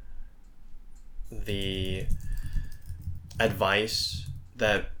advice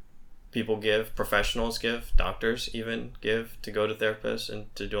that people give, professionals give, doctors even give, to go to therapists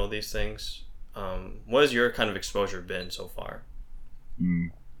and to do all these things. What has your kind of exposure been so far?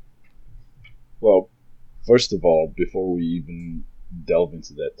 Well, first of all, before we even delve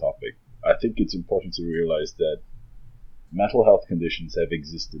into that topic, I think it's important to realize that mental health conditions have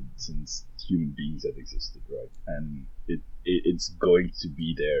existed since human beings have existed, right? And it's going to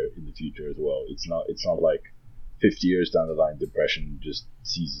be there in the future as well. It's not like 50 years down the line depression just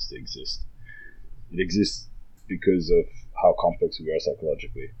ceases to exist. It exists because of how complex we are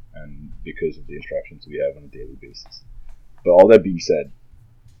psychologically, and because of the interactions we have on a daily basis. But all that being said,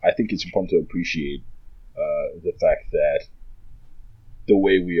 I think it's important to appreciate the fact that the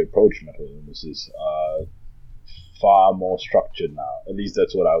way we approach mental illnesses are far more structured now. At least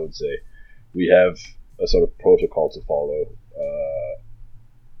that's what I would say. We have a sort of protocol to follow.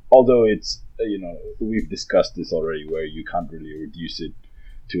 Although it's, we've discussed this already, where you can't really reduce it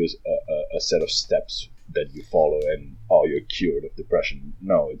to a set of steps that you follow and, oh, you're cured of depression.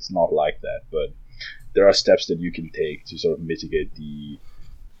 No, it's not like that. But there are steps that you can take to sort of mitigate the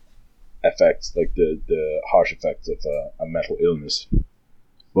effects, like the harsh effects of a mental illness.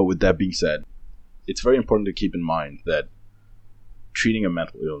 But with that being said, it's very important to keep in mind that treating a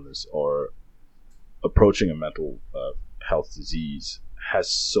mental illness or approaching a mental health disease has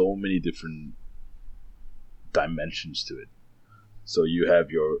so many different dimensions to it. So you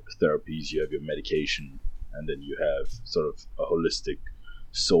have your therapies, you have your medication, and then you have sort of a holistic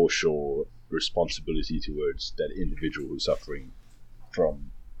social responsibility towards that individual who's suffering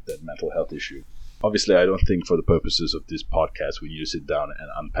from that mental health issue. Obviously, I don't think for the purposes of this podcast we need to sit down and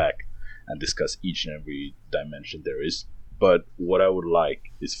unpack and discuss each and every dimension there is. But what I would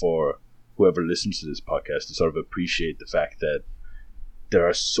like is for whoever listens to this podcast to sort of appreciate the fact that there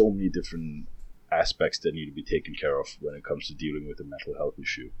are so many different aspects that need to be taken care of when it comes to dealing with a mental health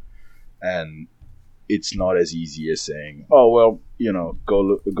issue. And it's not as easy as saying, oh, well,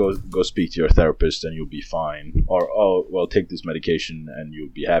 go speak to your therapist and you'll be fine. Or, oh, well, take this medication and you'll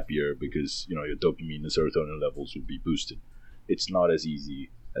be happier because, your dopamine and serotonin levels will be boosted. It's not as easy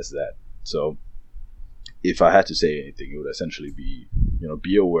as that. So if I had to say anything, it would essentially be,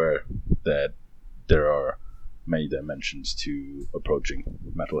 be aware that there are many dimensions to approaching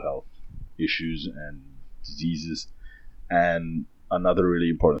mental health issues and diseases. And another really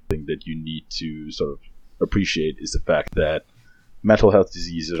important thing that you need to sort of appreciate is the fact that mental health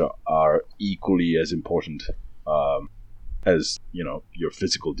diseases are equally as important as your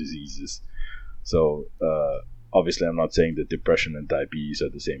physical diseases. So obviously I'm not saying that depression and diabetes are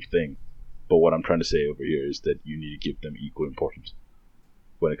the same thing, but what I'm trying to say over here is that you need to give them equal importance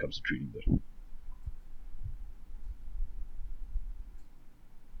when it comes to treating them.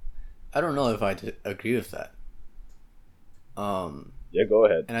 I don't know if I agree with that. Yeah, go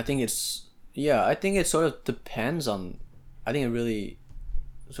ahead. And I think it sort of depends on. I think it really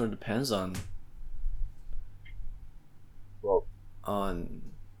sort of depends on. Well, on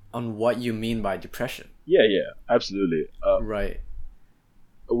what you mean by depression. Yeah, absolutely. Right.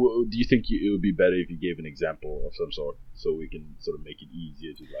 Do you think it would be better if you gave an example of some sort so we can sort of make it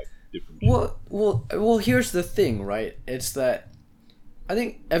easier to differentiate? Well. Here's the thing, right? It's that I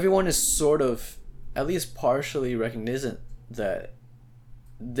think everyone is sort of at least partially recognizant that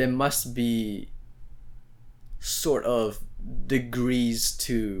there must be sort of degrees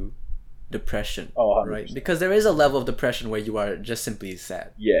to depression, right? Because there is a level of depression where you are just simply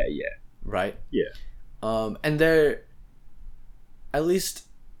sad. Yeah. Right? Yeah. And there, at least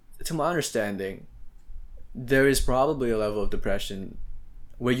to my understanding, there is probably a level of depression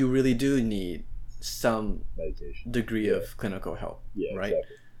where you really do need some medication degree of clinical help. Yeah, right?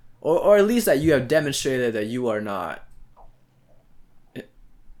 Exactly. Or at least that you have demonstrated that you are not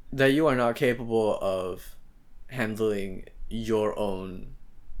capable of handling your own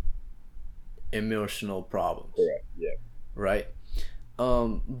emotional problems. Correct. Yeah. Right?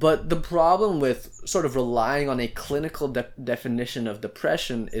 But the problem with sort of relying on a clinical definition of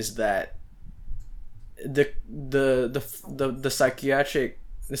depression is that the psychiatric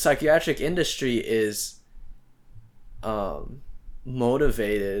industry is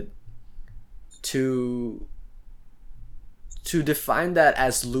motivated to define that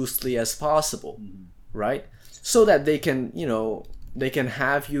as loosely as possible, right? So that they can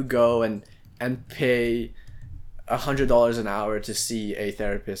have you go and pay $100 an hour to see a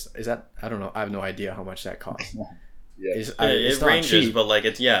therapist. Is that, I don't know, I have no idea how much that costs. Yeah. It ranges, cheap. But like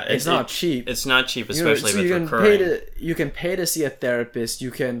it's not cheap. It's not cheap, especially so with recurring. You can pay to see a therapist.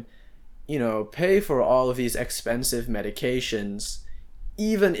 You can, pay for all of these expensive medications,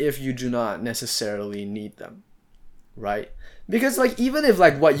 even if you do not necessarily need them, right? Because like even if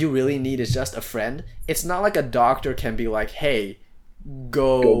like what you really need is just a friend, it's not like a doctor can be like, hey,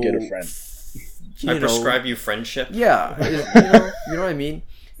 go get a friend. I prescribe you friendship. Yeah, you know what I mean?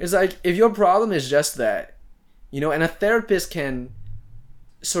 It's like if your problem is just that, and a therapist can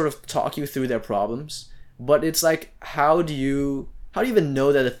sort of talk you through their problems, but it's like how do you even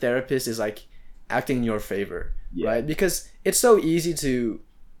know that a therapist is like acting in your favor, right? Because it's so easy to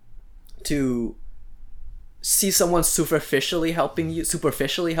see someone superficially helping you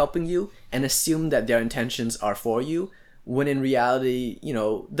and assume that their intentions are for you, when in reality,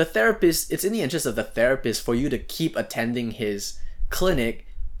 the therapist, it's in the interest of the therapist for you to keep attending his clinic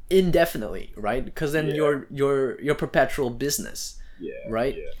indefinitely, right? Because then your perpetual business,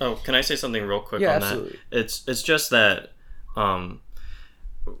 right? Yeah. Oh, can I say something real quick on absolutely. that? It's just that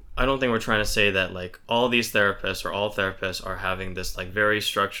I don't think we're trying to say that like all these therapists or all therapists are having this like very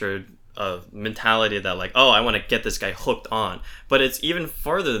structured mentality that like, oh, I want to get this guy hooked on. But it's even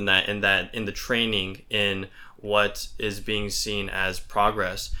further than that in the training, in what is being seen as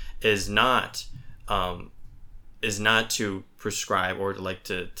progress is not to prescribe or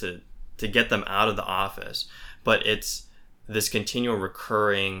to get them out of the office, but it's this continual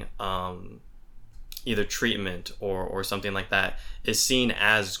recurring either treatment or something like that is seen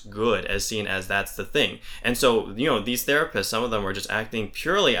as good, as seen as that's the thing. And so, these therapists, some of them are just acting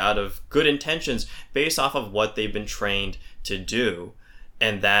purely out of good intentions based off of what they've been trained to do.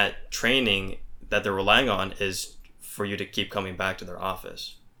 And that training that they're relying on is for you to keep coming back to their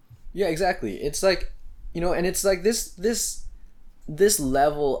office. Yeah, exactly. It's like, and it's like this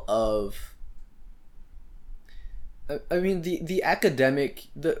level of, I mean, the academic,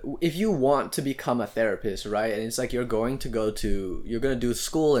 if you want to become a therapist, right, and it's like you're going to do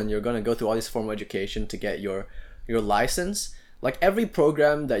school and you're going to go through all this formal education to get your license. Like, every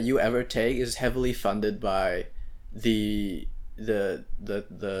program that you ever take is heavily funded by the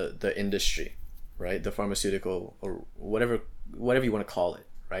industry, right? The pharmaceutical, or whatever you want to call it,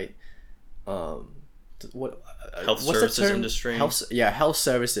 right? Health services industry. Health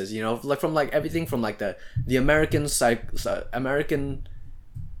services. Like from like everything from like the American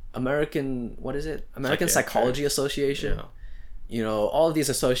what is it? American Psychology Association. Yeah. All of these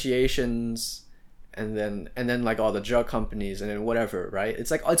associations, and then like all the drug companies, and then whatever, right?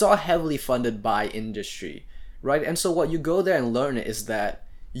 It's like it's all heavily funded by industry, right? And so what you go there and learn is that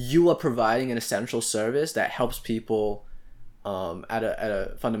you are providing an essential service that helps people at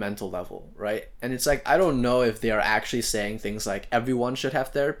a fundamental level, right? And it's like, I don't know if they are actually saying things like everyone should have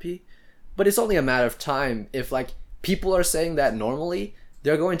therapy, but it's only a matter of time. If like people are saying that normally,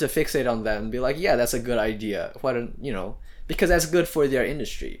 they're going to fixate on that and be like, yeah, that's a good idea. Why don't because that's good for their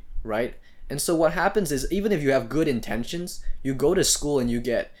industry, right? And so what happens is, even if you have good intentions, you go to school and you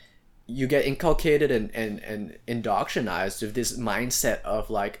get inculcated and indoctrinized with this mindset of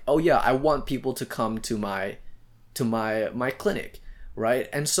like, oh yeah, I want people to come to my clinic, right?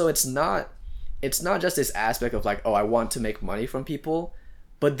 And so it's not just this aspect of like, oh, I want to make money from people,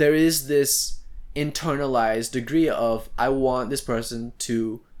 but there is this internalized degree of, I want this person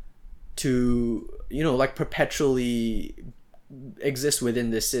to like perpetually exist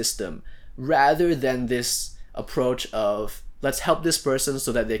within this system, rather than this approach of, let's help this person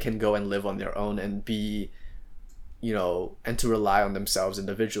so that they can go and live on their own and be, and to rely on themselves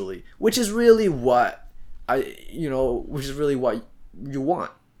individually, which is really what you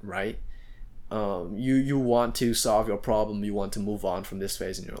want, right? You want to solve your problem, you want to move on from this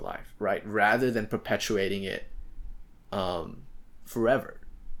phase in your life, right? Rather than perpetuating it forever,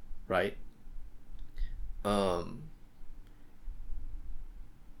 right?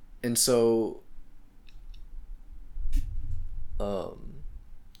 And so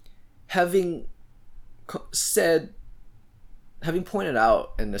having pointed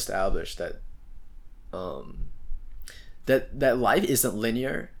out and established that that life isn't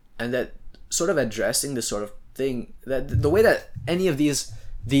linear, and that sort of addressing this sort of thing, that the way that any of these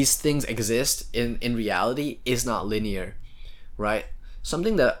things exist in reality is not linear, right?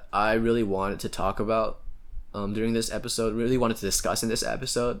 Something that I really wanted to talk about during this episode, really wanted to discuss in this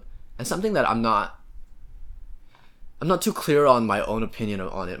episode, and something that I'm not too clear on my own opinion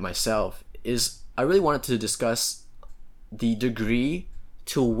on it myself, is I really wanted to discuss the degree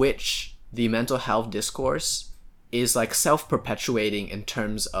to which the mental health discourse is like self-perpetuating in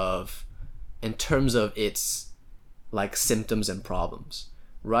terms of its like symptoms and problems,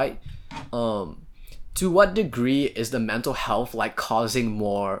 right? To what degree is the mental health discourse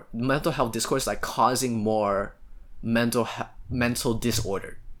like causing more mental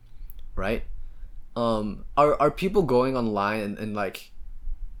disorder, right? Are people going online and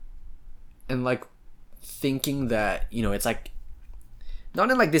thinking that, it's like, not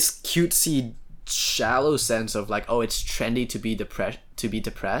in like this cutesy shallow sense of like, oh, it's trendy to be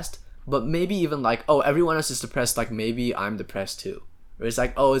depressed, but maybe even like, oh, everyone else is depressed, like maybe I'm depressed too. Or it's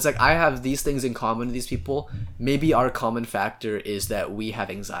like, oh, it's like I have these things in common with these people, maybe our common factor is that we have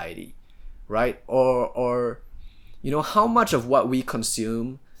anxiety, right? Or how much of what we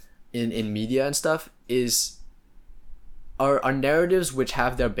consume in media and stuff are narratives which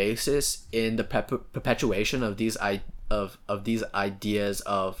have their basis in the perpetuation of these ideas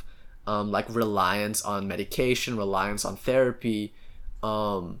of like reliance on medication, reliance on therapy,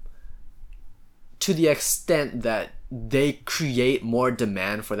 to the extent that they create more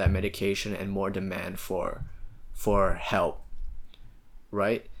demand for that medication and more demand for help,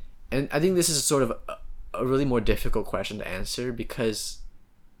 right? And I think this is sort of a really more difficult question to answer, because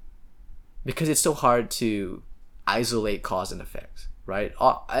it's so hard to isolate cause and effect, right?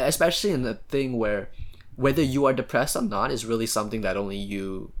 Especially in the thing where whether you are depressed or not is really something that only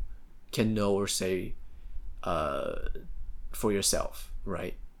you can know or say for yourself,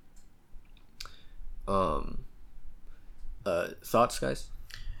 right? Thoughts, guys?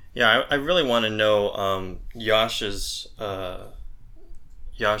 Yeah, I really want to know Yash's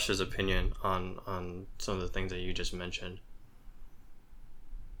opinion on some of the things that you just mentioned.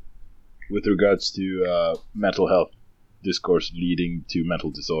 With regards to mental health discourse leading to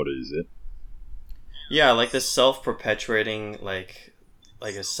mental disorder, is it? Yeah, like this self-perpetuating, like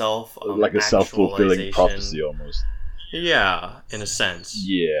like a self like a self-fulfilling actualization. prophecy almost. Yeah, in a sense.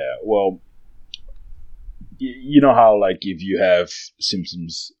 Yeah, well, you know how like if you have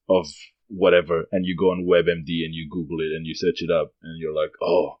symptoms of whatever and you go on WebMD and you Google it and you search it up and you're like,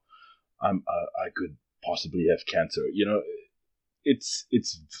 oh, I could possibly have cancer. You know, it's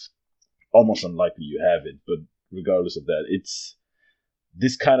almost unlikely you have it, but regardless of that, it's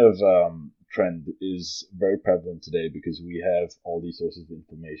this kind of trend is very prevalent today because we have all these sources of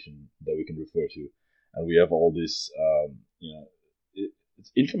information that we can refer to, and we have all this,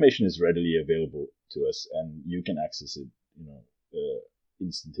 information is readily available to us, and you can access it,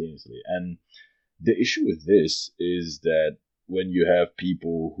 instantaneously. And the issue with this is that when you have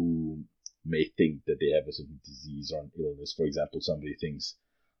people who may think that they have a certain disease or an illness, for example, somebody thinks,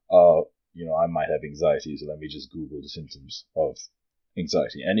 I might have anxiety, so let me just Google the symptoms of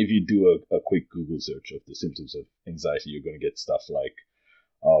anxiety. And if you do a quick Google search of the symptoms of anxiety, you're going to get stuff like,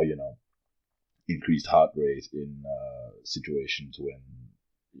 increased heart rate in situations when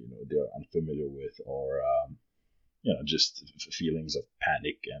they're unfamiliar with, or just feelings of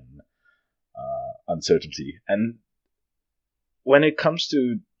panic and uncertainty. And when it comes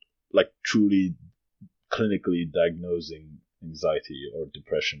to like truly clinically diagnosing anxiety or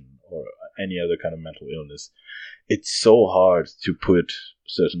depression or any other kind of mental illness, it's so hard to put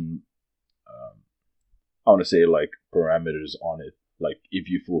certain I want to say like parameters on it. Like if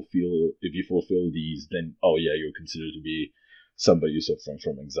you fulfill these, then you're considered to be somebody who's suffering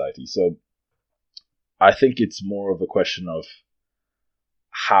from anxiety. So I think it's more of a question of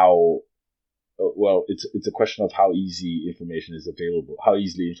how it's a question of how easily information is available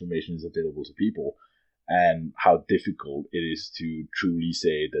to people, and how difficult it is to truly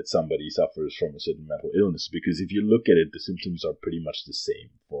say that somebody suffers from a certain mental illness. Because if you look at it, the symptoms are pretty much the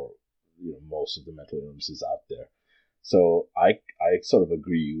same for most of the mental illnesses out there. So I sort of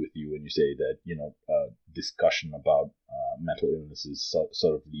agree with you when you say that discussion about mental illnesses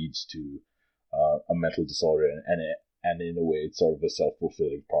sort of leads to a mental disorder, and in a way it's sort of a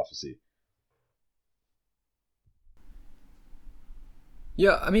self-fulfilling prophecy.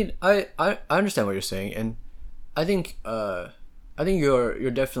 Yeah, I mean, I understand what you're saying, and I think you're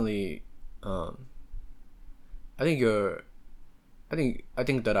definitely I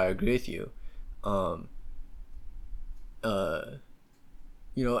think that I agree with you. And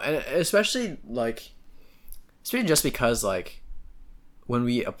especially just because like when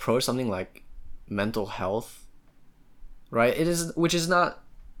we approach something like mental health, right? Which is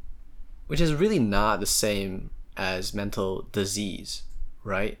really not the same as mental disease,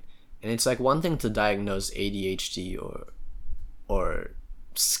 right? And it's like one thing to diagnose ADHD or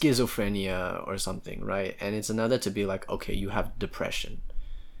schizophrenia or something, right? And it's another to be like, okay, you have depression,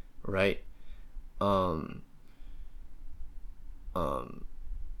 right? And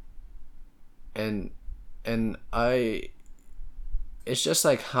it's just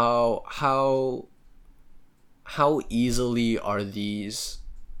like how easily are these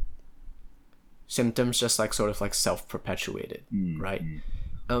symptoms just like sort of like self-perpetuated, right?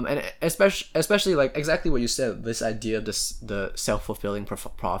 And especially like exactly what you said, this idea of the self-fulfilling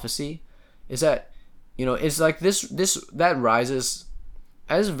prophecy is that it's like this that rises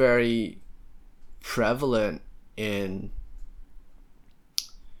as very prevalent in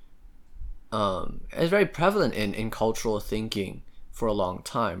cultural thinking for a long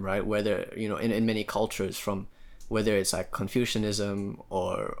time, right? Whether in many cultures, from whether it's like Confucianism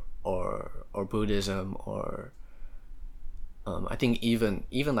or Buddhism, or I think even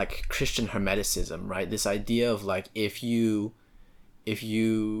like Christian Hermeticism, right? This idea of like if you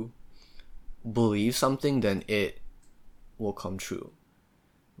believe something, then it will come true,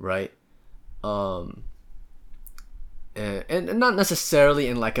 right? And not necessarily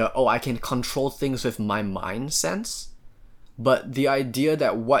in like I can control things with my mind sense, but the idea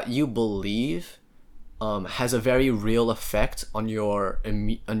that what you believe has a very real effect on your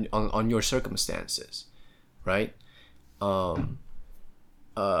on your circumstances, right? And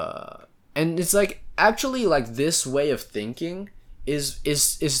it's like actually like this way of thinking is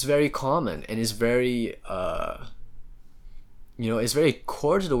very common and is very it's very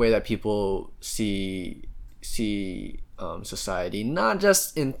core to the way that people see society, not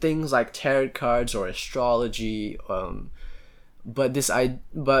just in things like tarot cards or astrology, but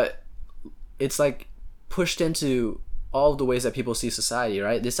it's like pushed into all of the ways that people see society,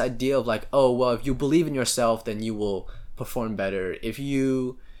 right? This idea of like, oh well, if you believe in yourself, then you will perform better. If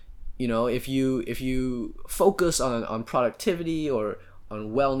you focus on productivity or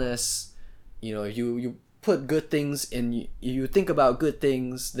on wellness, you put good things in, you think about good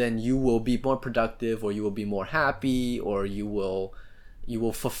things, then you will be more productive, or you will be more happy, or you will you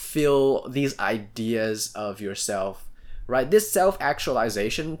will fulfill these ideas of yourself, right? This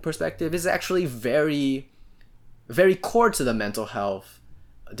self-actualization perspective is actually very, very core to the mental health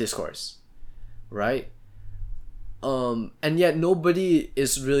discourse, right? And yet nobody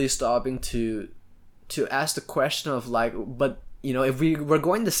is really stopping to ask the question of like, but you know, if we're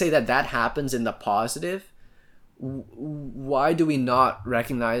going to say that happens in the positive, why do we not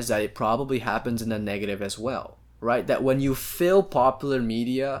recognize that it probably happens in the negative as well, right? That when you fill popular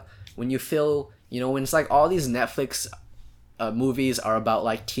media, when you fill, you know, when it's like all these Netflix movies are about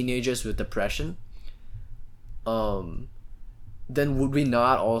like teenagers with depression, then would we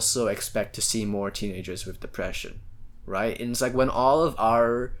not also expect to see more teenagers with depression, right? And it's like when all of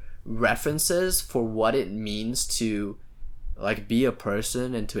our references for what it means to like be a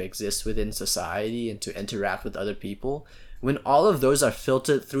person and to exist within society and to interact with other people, when all of those are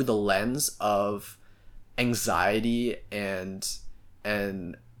filtered through the lens of anxiety and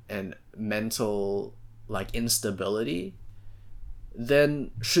mental like instability, then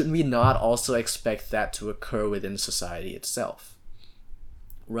should we not also expect that to occur within society itself,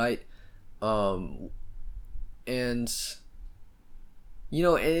 right? And you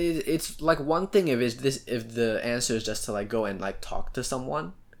know, it's like one thing if the answer is just to like go and like talk to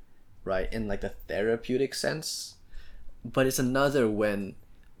someone, right, in like the therapeutic sense, but it's another when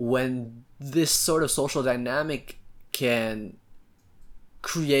this sort of social dynamic can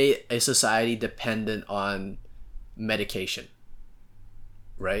create a society dependent on medication,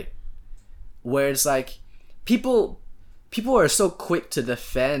 right? Where it's like people are so quick to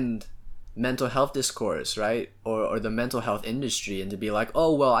defend mental health discourse, right, or the mental health industry, and to be like,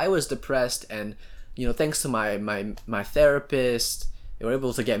 oh well, I was depressed and, you know, thanks to my therapist, they were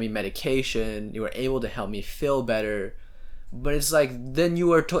able to get me medication, they were able to help me feel better. But it's like, then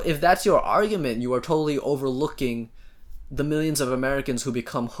you are if that's your argument, you are totally overlooking the millions of Americans who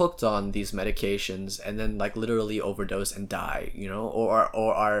become hooked on these medications and then like literally overdose and die, you know, or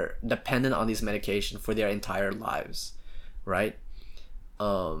are dependent on these medications for their entire lives, right?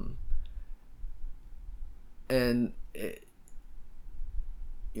 And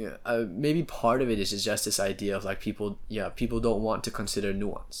maybe part of it is just this idea of like people don't want to consider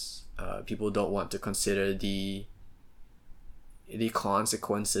nuance. People don't want to consider the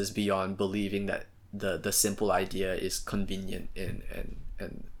consequences beyond believing that the simple idea is convenient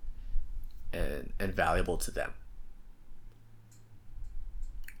and valuable to them.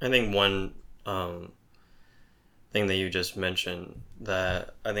 I think one thing that you just mentioned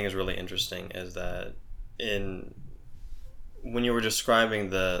that I think is really interesting is that when you were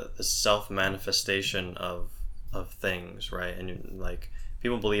describing the self-manifestation of things, right, and like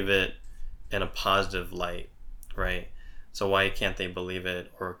people believe it in a positive light, right? So why can't they believe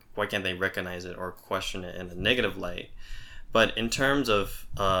it, or why can't they recognize it or question it in a negative light? But in terms of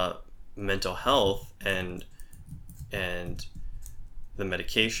mental health and the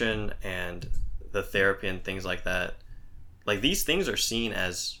medication and the therapy and things like that, like these things are seen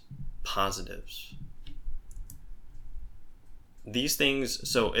as positives. These things,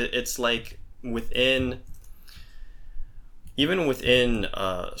 so it's like even within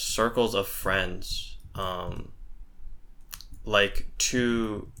circles of friends, like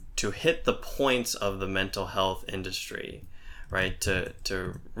to hit the points of the mental health industry, right? To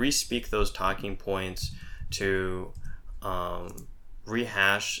re-speak those talking points, to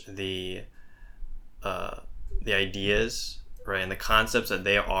rehash the ideas, right, and the concepts that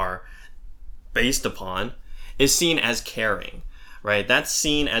they are based upon, is seen as caring, right? That's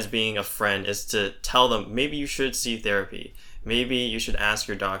seen as being a friend, is to tell them maybe you should see therapy, maybe you should ask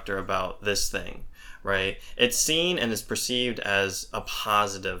your doctor about this thing, right? It's seen and is perceived as a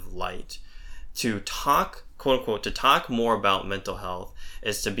positive light. To talk, quote unquote, to talk more about mental health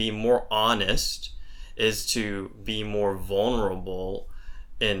is to be more honest, is to be more vulnerable,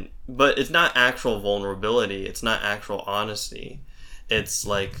 but it's not actual vulnerability, it's not actual honesty. It's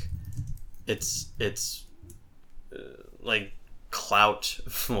like like clout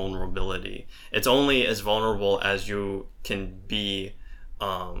vulnerability. It's only as vulnerable as you can be,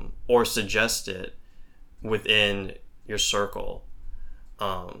 or suggest it within your circle.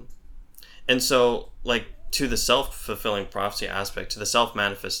 And so like to the self-fulfilling prophecy aspect, to the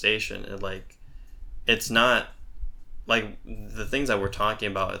self-manifestation, it's not like the things that we're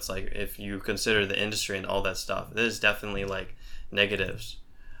talking about. It's like, if you consider the industry and all that stuff, there's definitely like negatives.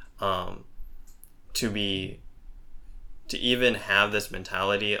 To even have this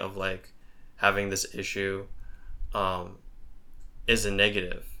mentality of like having this issue is a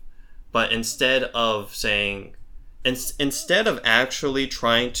negative. But instead of actually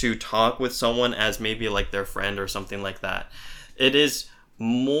trying to talk with someone as maybe like their friend or something like that, it is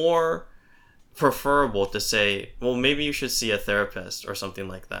more preferable to say, well, maybe you should see a therapist or something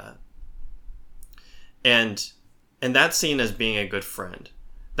like that. And that's seen as being a good friend.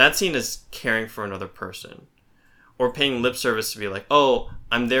 That's seen as caring for another person. Or paying lip service to be like, oh,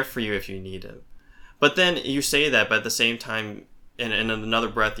 I'm there for you if you need it. But then you say that, but at the same time, in another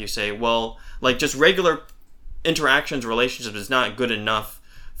breath, you say, well, like just regular interactions, relationships is not good enough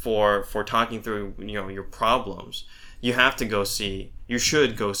for talking through, your problems. You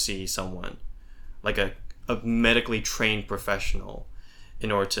should go see someone, like a medically trained professional,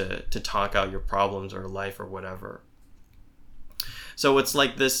 in order to talk out your problems or life or whatever. So it's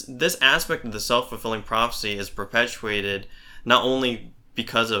like this aspect of the self-fulfilling prophecy is perpetuated not only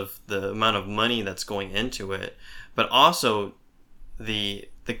because of the amount of money that's going into it, but also the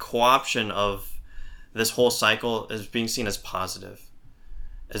co-option of this whole cycle is being seen as positive,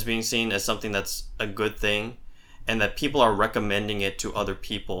 as being seen as something that's a good thing, and that people are recommending it to other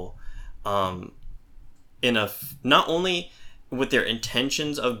people, not only with their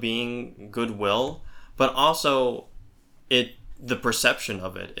intentions of being goodwill, but also the perception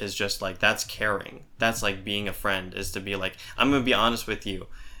of it is just like, that's caring. That's like being a friend, is to be like, I'm going to be honest with you.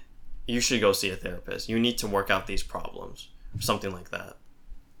 You should go see a therapist. You need to work out these problems. Something like that.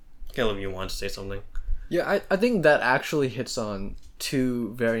 Caleb, you want to say something? Yeah, I think that actually hits on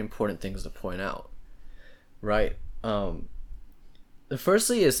two very important things to point out. Right? The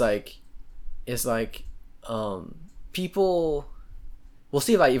firstly is people, we'll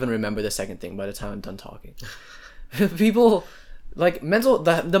see if I even remember the second thing by the time I'm done talking. People, like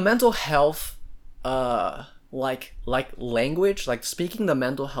the mental health like language, like speaking the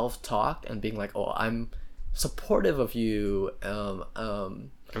mental health talk and being like, oh, I'm supportive of you,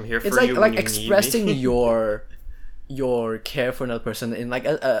 I'm here for it's like you like when you expressing need me. your care for another person in like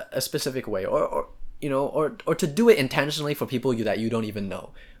a specific way, or to do it intentionally for people that you don't even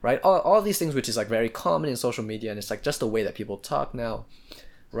know, right? All these things, which is like very common in social media, and it's like just the way that people talk now,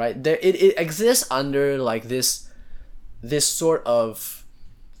 right? There it exists under like this sort of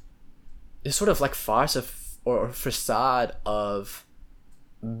like farce or facade of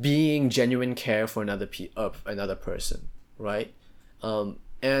being genuine care for another person, right?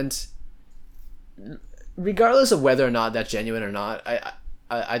 And regardless of whether or not that's genuine or not,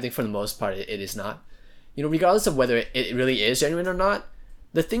 I think for the most part it is not. Regardless of whether it really is genuine or not,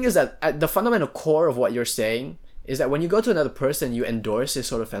 the thing is that at the fundamental core of what you're saying is that when you go to another person, you endorse this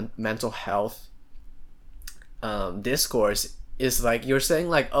sort of mental health discourse. Is like you're saying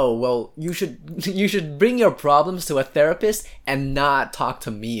like, oh well, you should bring your problems to a therapist and not talk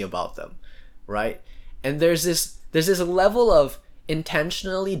to me about them, right? And there's this level of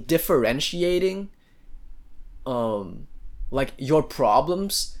intentionally differentiating like your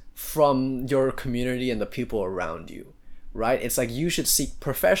problems from your community and the people around you, right? It's like you should seek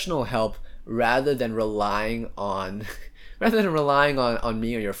professional help rather than relying on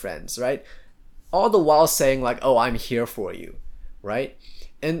me or your friends, right? All the while saying like, oh, I'm here for you, right?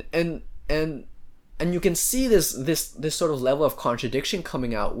 And you can see this sort of level of contradiction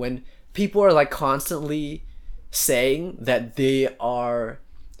coming out when people are like constantly saying that they are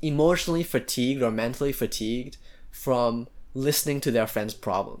emotionally fatigued or mentally fatigued from listening to their friends'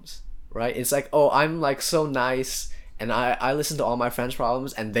 problems, right? It's like, oh, I'm like so nice and I listen to all my friends'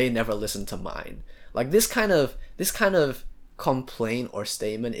 problems and they never listen to mine. Like this kind of complaint or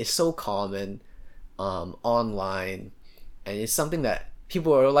statement is so common online, and it's something that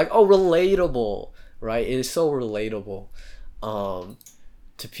people are like, oh, relatable, right? It is so relatable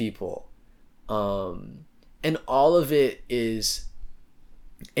to people, and all of it is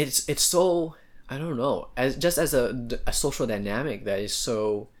it's so, I don't know, as a social dynamic that is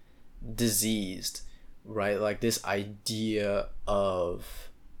so diseased, right? Like this idea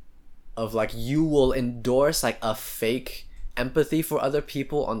of like you will endorse like a fake empathy for other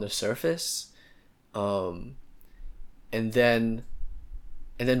people on the surface, and then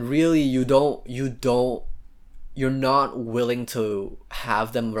really you're not willing to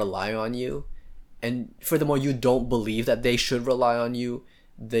have them rely on you, and furthermore you don't believe that they should rely on you.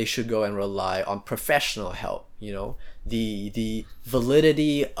 They should go and rely on professional help, the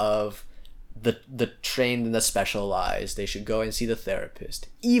validity of the trained and the specialized. They should go and see the therapist,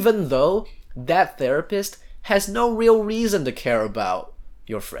 even though that therapist has no real reason to care about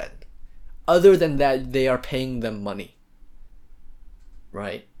your friend other than that they are paying them money,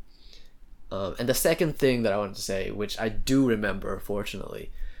 right? And the second thing that I wanted to say, which I do remember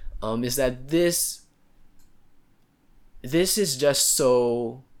fortunately, is that this just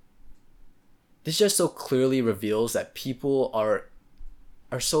so clearly reveals that people are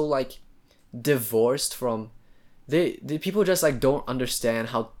so like divorced from the people just like don't understand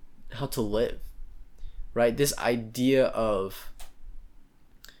how to live, right? This idea of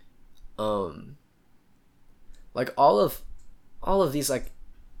like all of these like,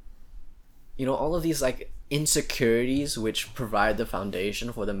 you know, all of these like insecurities which provide the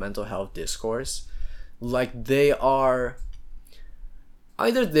foundation for the mental health discourse, like they are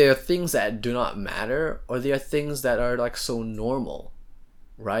either they're things that do not matter, or they are things that are like so normal,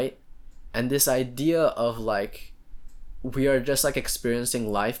 right? And this idea of like we are just like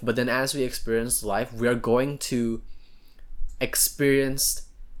experiencing life, but then as we experience life, we are going to experience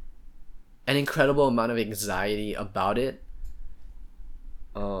an incredible amount of anxiety about it.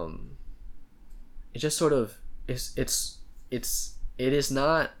 It just sort of it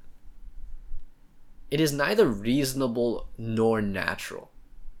is neither reasonable nor natural.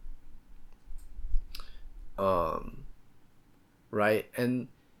 Right? And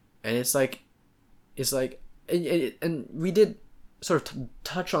it's like and we did sort of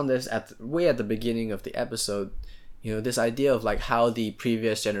touch on this way at the beginning of the episode, you know, this idea of like how the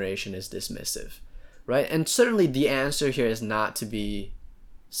previous generation is dismissive, right? And certainly the answer here is not to be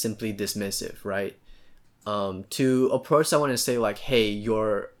simply dismissive, right? To approach someone and say like, hey,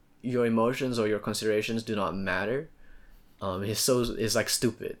 your emotions or your considerations do not matter, is like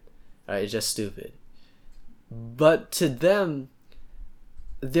stupid, right? It's just stupid. But to them,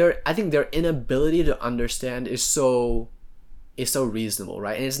 I think their inability to understand is so reasonable,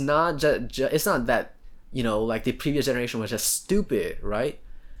 right? And it's not it's not that, you know, like the previous generation was just stupid, right?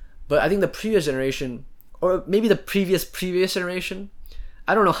 But I think the previous generation, or maybe the previous generation,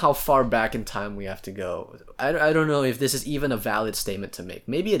 I don't know how far back in time we have to go. I don't know if this is even a valid statement to make.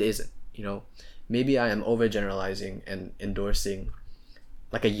 Maybe it isn't, you know. Maybe I am overgeneralizing and endorsing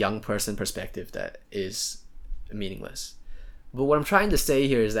like a young person perspective that is meaningless. But what I'm trying to say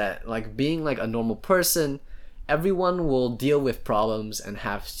here is that like being like a normal person, everyone will deal with problems and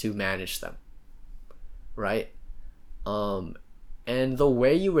have to manage them, right? And the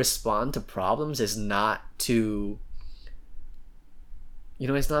way you respond to problems is not to, you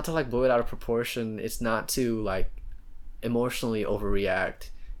know, it's not to like blow it out of proportion. It's not to like emotionally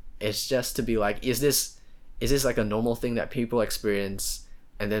overreact. It's just to be like, is this like a normal thing that people experience?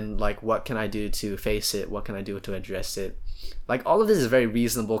 And then like, what can I do to face it? What can I do to address it? Like all of this is very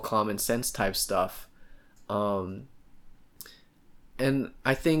reasonable, common sense type stuff. And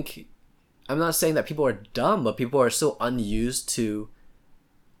I think, I'm not saying that people are dumb, but people are so unused to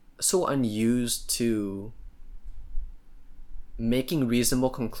making reasonable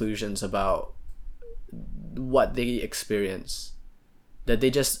conclusions about what they experience, that they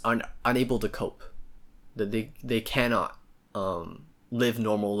just are unable to cope, that they cannot live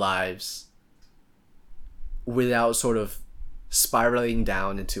normal lives without sort of spiraling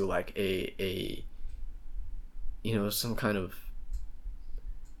down into like a you know, some kind of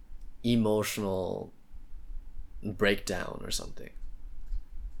emotional breakdown or something.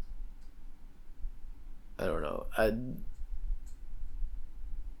 I don't know.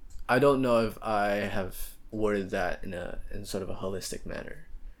 I don't know if I have worded that in sort of a holistic manner,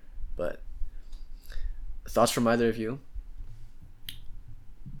 but thoughts from either of you?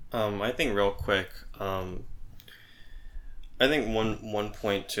 I think real quick, I think one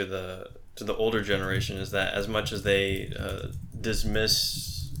point to the older generation is that as much as they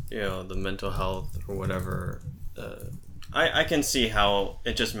dismiss, you know, the mental health or whatever, I can see how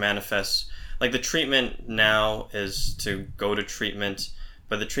it just manifests. Like the treatment now is to go to treatment,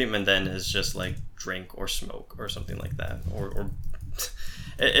 but the treatment then is just like drink or smoke or something like that, or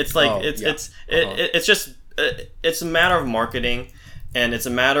it's like it's just it's a matter of marketing. And it's a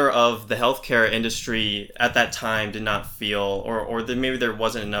matter of the healthcare industry at that time did not feel, or maybe there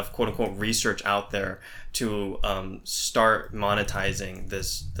wasn't enough quote unquote research out there to start monetizing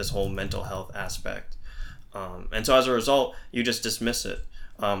this whole mental health aspect. And so as a result, you just dismiss it,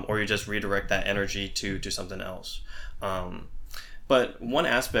 or you just redirect that energy to something else. But one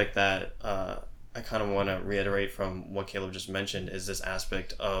aspect that I kind of want to reiterate from what Caleb just mentioned is this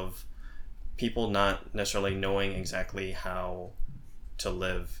aspect of people not necessarily knowing exactly how to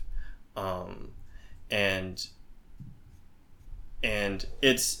live, and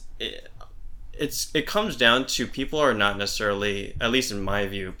it comes down to people are not necessarily, at least in my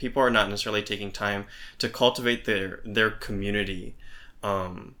view, people are not necessarily taking time to cultivate their community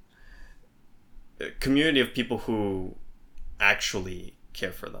of people who actually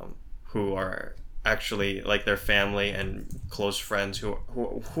care for them, who are actually like their family and close friends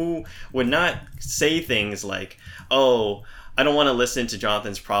who would not say things like, oh, I don't want to listen to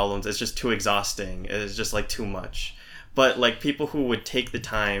Jonathan's problems, it's just too exhausting, it's just like too much. but like people who would take the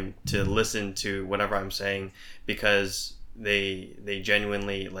time to listen to whatever I'm saying because they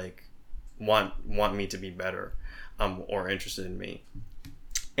genuinely like want me to be better, or interested in me.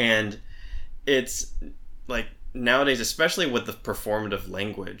 And it's like nowadays, especially with the performative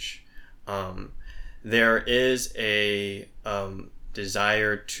language, there is a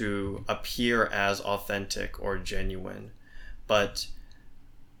desire to appear as authentic or genuine, but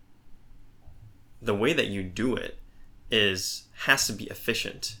the way that you do it has to be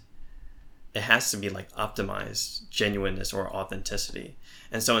efficient. It has to be like optimized genuineness or authenticity.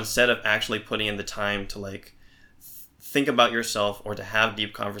 And so instead of actually putting in the time to like think about yourself or to have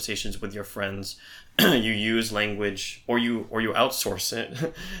deep conversations with your friends, you use language, or you outsource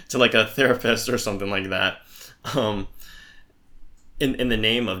it to like a therapist or something like that, in the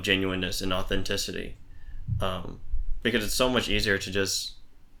name of genuineness and authenticity, because it's so much easier to just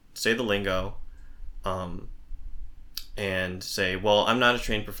say the lingo, and say, well, I'm not a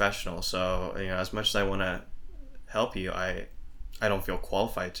trained professional, so as much as I want to help you, I don't feel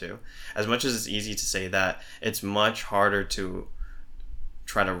qualified to. As much as it's easy to say that, it's much harder to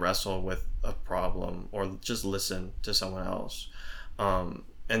try to wrestle with a problem or just listen to someone else,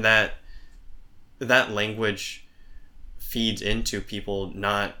 and that language feeds into people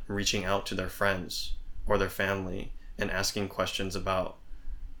not reaching out to their friends or their family and asking questions about,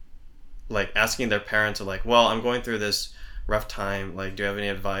 like asking their parents, like, well, I'm going through this rough time, like, do you have any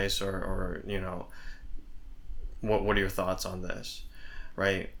advice, or what are your thoughts on this,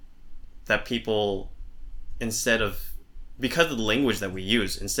 right? That people, instead of, because of the language that we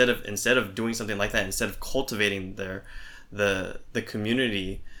use, instead of doing something like that, instead of cultivating the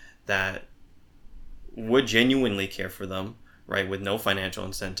community that would genuinely care for them, right, with no financial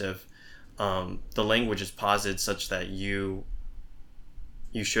incentive, the language is posited such that you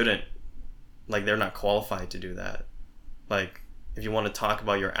shouldn't, like, they're not qualified to do that. Like, if you want to talk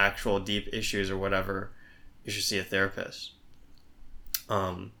about your actual deep issues or whatever, you should see a therapist.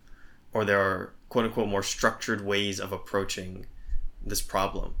 Or there are quote unquote more structured ways of approaching this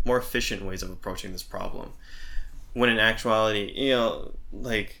problem, more efficient ways of approaching this problem. When in actuality,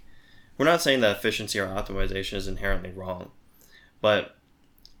 like, we're not saying that efficiency or optimization is inherently wrong, but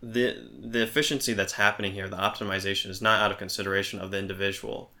the efficiency that's happening here, the optimization, is not out of consideration of the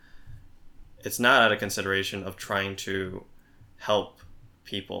individual. It's not out of consideration of trying to help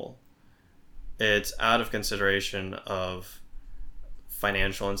people. It's out of consideration of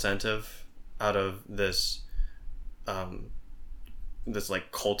financial incentive, out of this this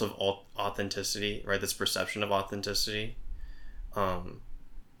like cult of authenticity, right? This perception of authenticity, and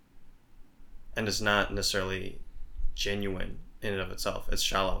it's not necessarily genuine in and of itself. It's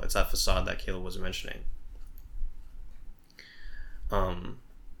shallow. It's that facade that Caleb was mentioning.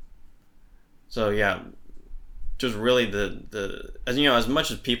 So yeah, just really the as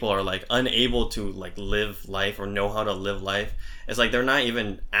much as people are like unable to like live life or know how to live life, it's like they're not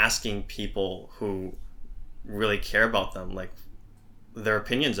even asking people who really care about them, like, their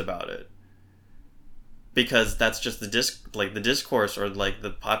opinions about it, because that's just the discourse, or like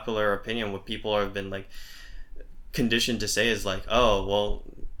the popular opinion. What people have been like conditioned to say is like, oh, well,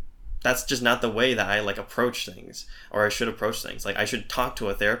 that's just not the way that I like approach things, or I should approach things. Like, I should talk to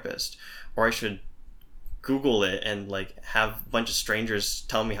a therapist, or I should Google it and like have a bunch of strangers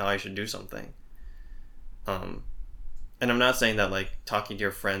tell me how I should do something. And I'm not saying that like talking to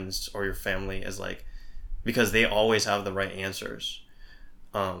your friends or your family is like because they always have the right answers.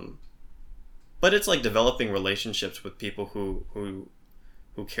 But it's like developing relationships with people who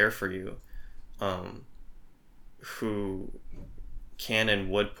care for you, who can and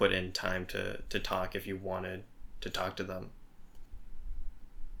would put in time to talk if you wanted to talk to them.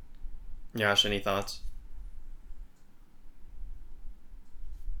 Yash, any thoughts?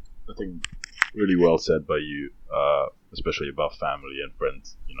 I think really well said by you, especially about family and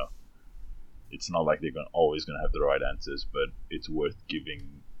friends. It's not like they're always going to have the right answers, but it's worth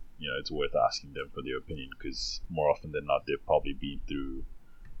giving, it's worth asking them for their opinion, because more often than not, they've probably been through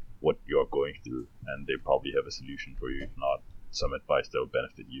what you're going through, and they probably have a solution for you, if not some advice that will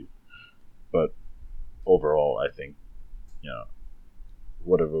benefit you. But overall, I think,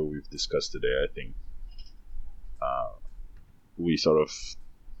 whatever we've discussed today, I think we sort of,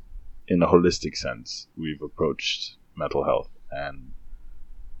 in a holistic sense, we've approached mental health and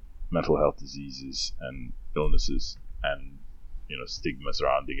mental health diseases and illnesses, and stigma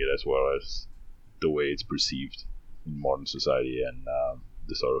surrounding it, as well as the way it's perceived in modern society, and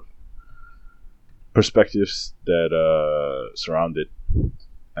the sort of perspectives that surround it.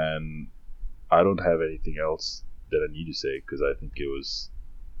 And I don't have anything else that I need to say, because I think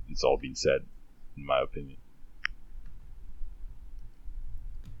it's all been said, in my opinion.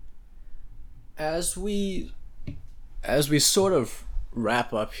 as we as we sort of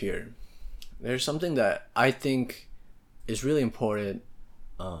wrap up here, there's something that I think is really important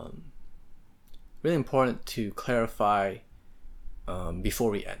to clarify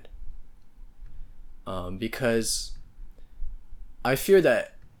before we end. Because I fear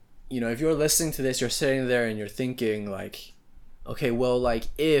that, if you're listening to this, you're sitting there and you're thinking like, okay, well, like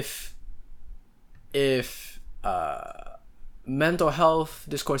if mental health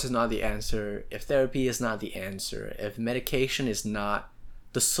discourse is not the answer, if therapy is not the answer, if medication is not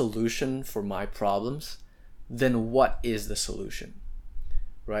the solution for my problems, then what is the solution,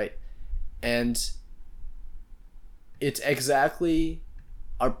 right? And it's exactly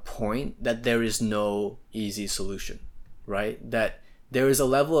our point that there is no easy solution, right? That there is a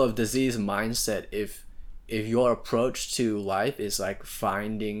level of disease mindset if your approach to life is like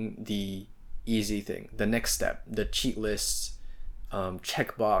finding the easy thing, the next step, the cheat list,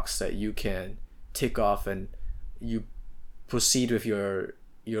 checkbox that you can tick off, and you proceed with your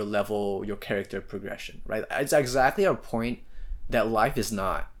level, your character progression, right? It's exactly our point that life is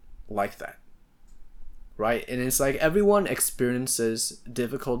not like that, right? And it's like everyone experiences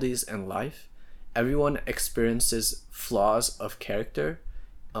difficulties in life, everyone experiences flaws of character,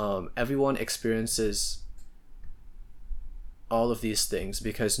 everyone experiences all of these things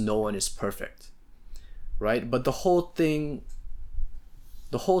because no one is perfect, right? But the whole thing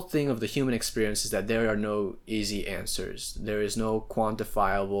of the human experience is that there are no easy answers. There is no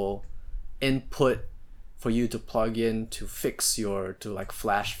quantifiable input for you to plug in to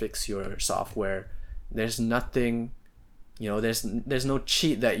flash fix your software. There's nothing, there's no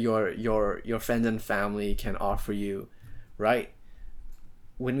cheat that your friends and family can offer you, right?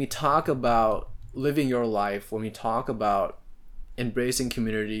 When we talk about living your life, when we talk about embracing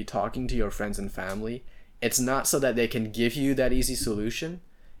community, talking to your friends and family, it's not so that they can give you that easy solution,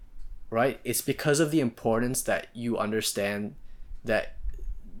 right? It's because of the importance that you understand that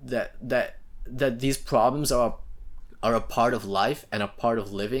these problems are a part of life and a part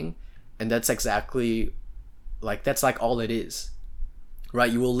of living, and that's exactly that's like all it is,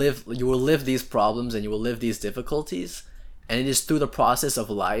 right? You will live these problems and you will live these difficulties, and it is through the process of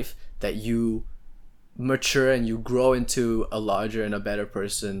life that you mature and you grow into a larger and a better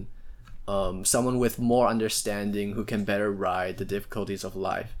person, someone with more understanding who can better ride the difficulties of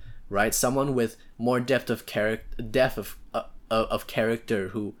life, right? Someone with more depth of character,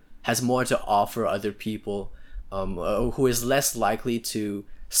 who has more to offer other people, who is less likely to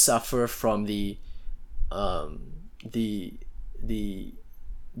suffer from the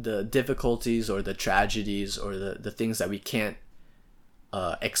difficulties or the tragedies or the things that we can't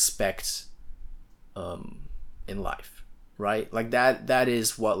expect in life, right? Like that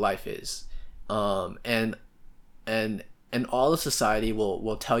is what life is, and all of society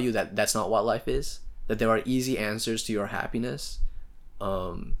will tell you that that's not what life is, that there are easy answers to your happiness,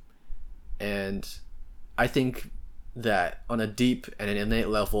 and I think that on a deep and an innate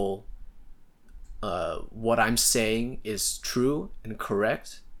level, what I'm saying is true and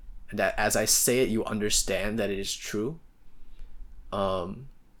correct, and that as I say it, you understand that it is true.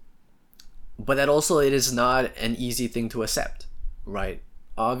 But that also it is not an easy thing to accept, right?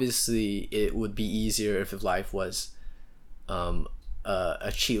 Obviously, it would be easier if life was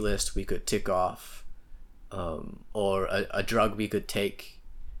a cheat list we could tick off, or a drug we could take,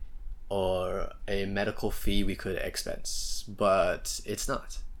 or a medical fee we could expense, but it's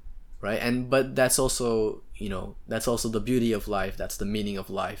not, right? But that's also the beauty of life. That's the meaning of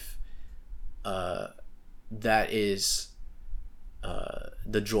life. That is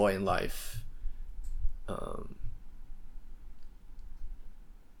the joy in life.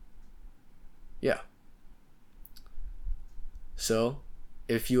 Yeah. So,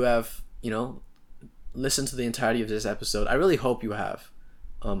 if you have, listened to the entirety of this episode, I really hope you have.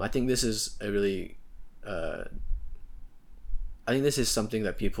 I think this is a really, I think this is something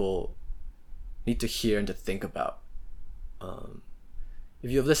that people need to hear and to think about.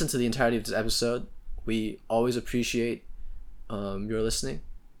 If you have listened to the entirety of this episode, we always appreciate your listening.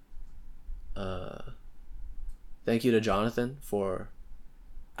 Thank you to Jonathan for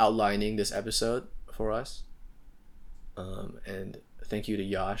outlining this episode for us. And thank you to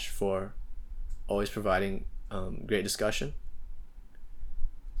Yash for always providing great discussion.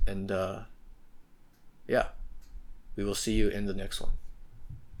 And yeah, we will see you in the next one.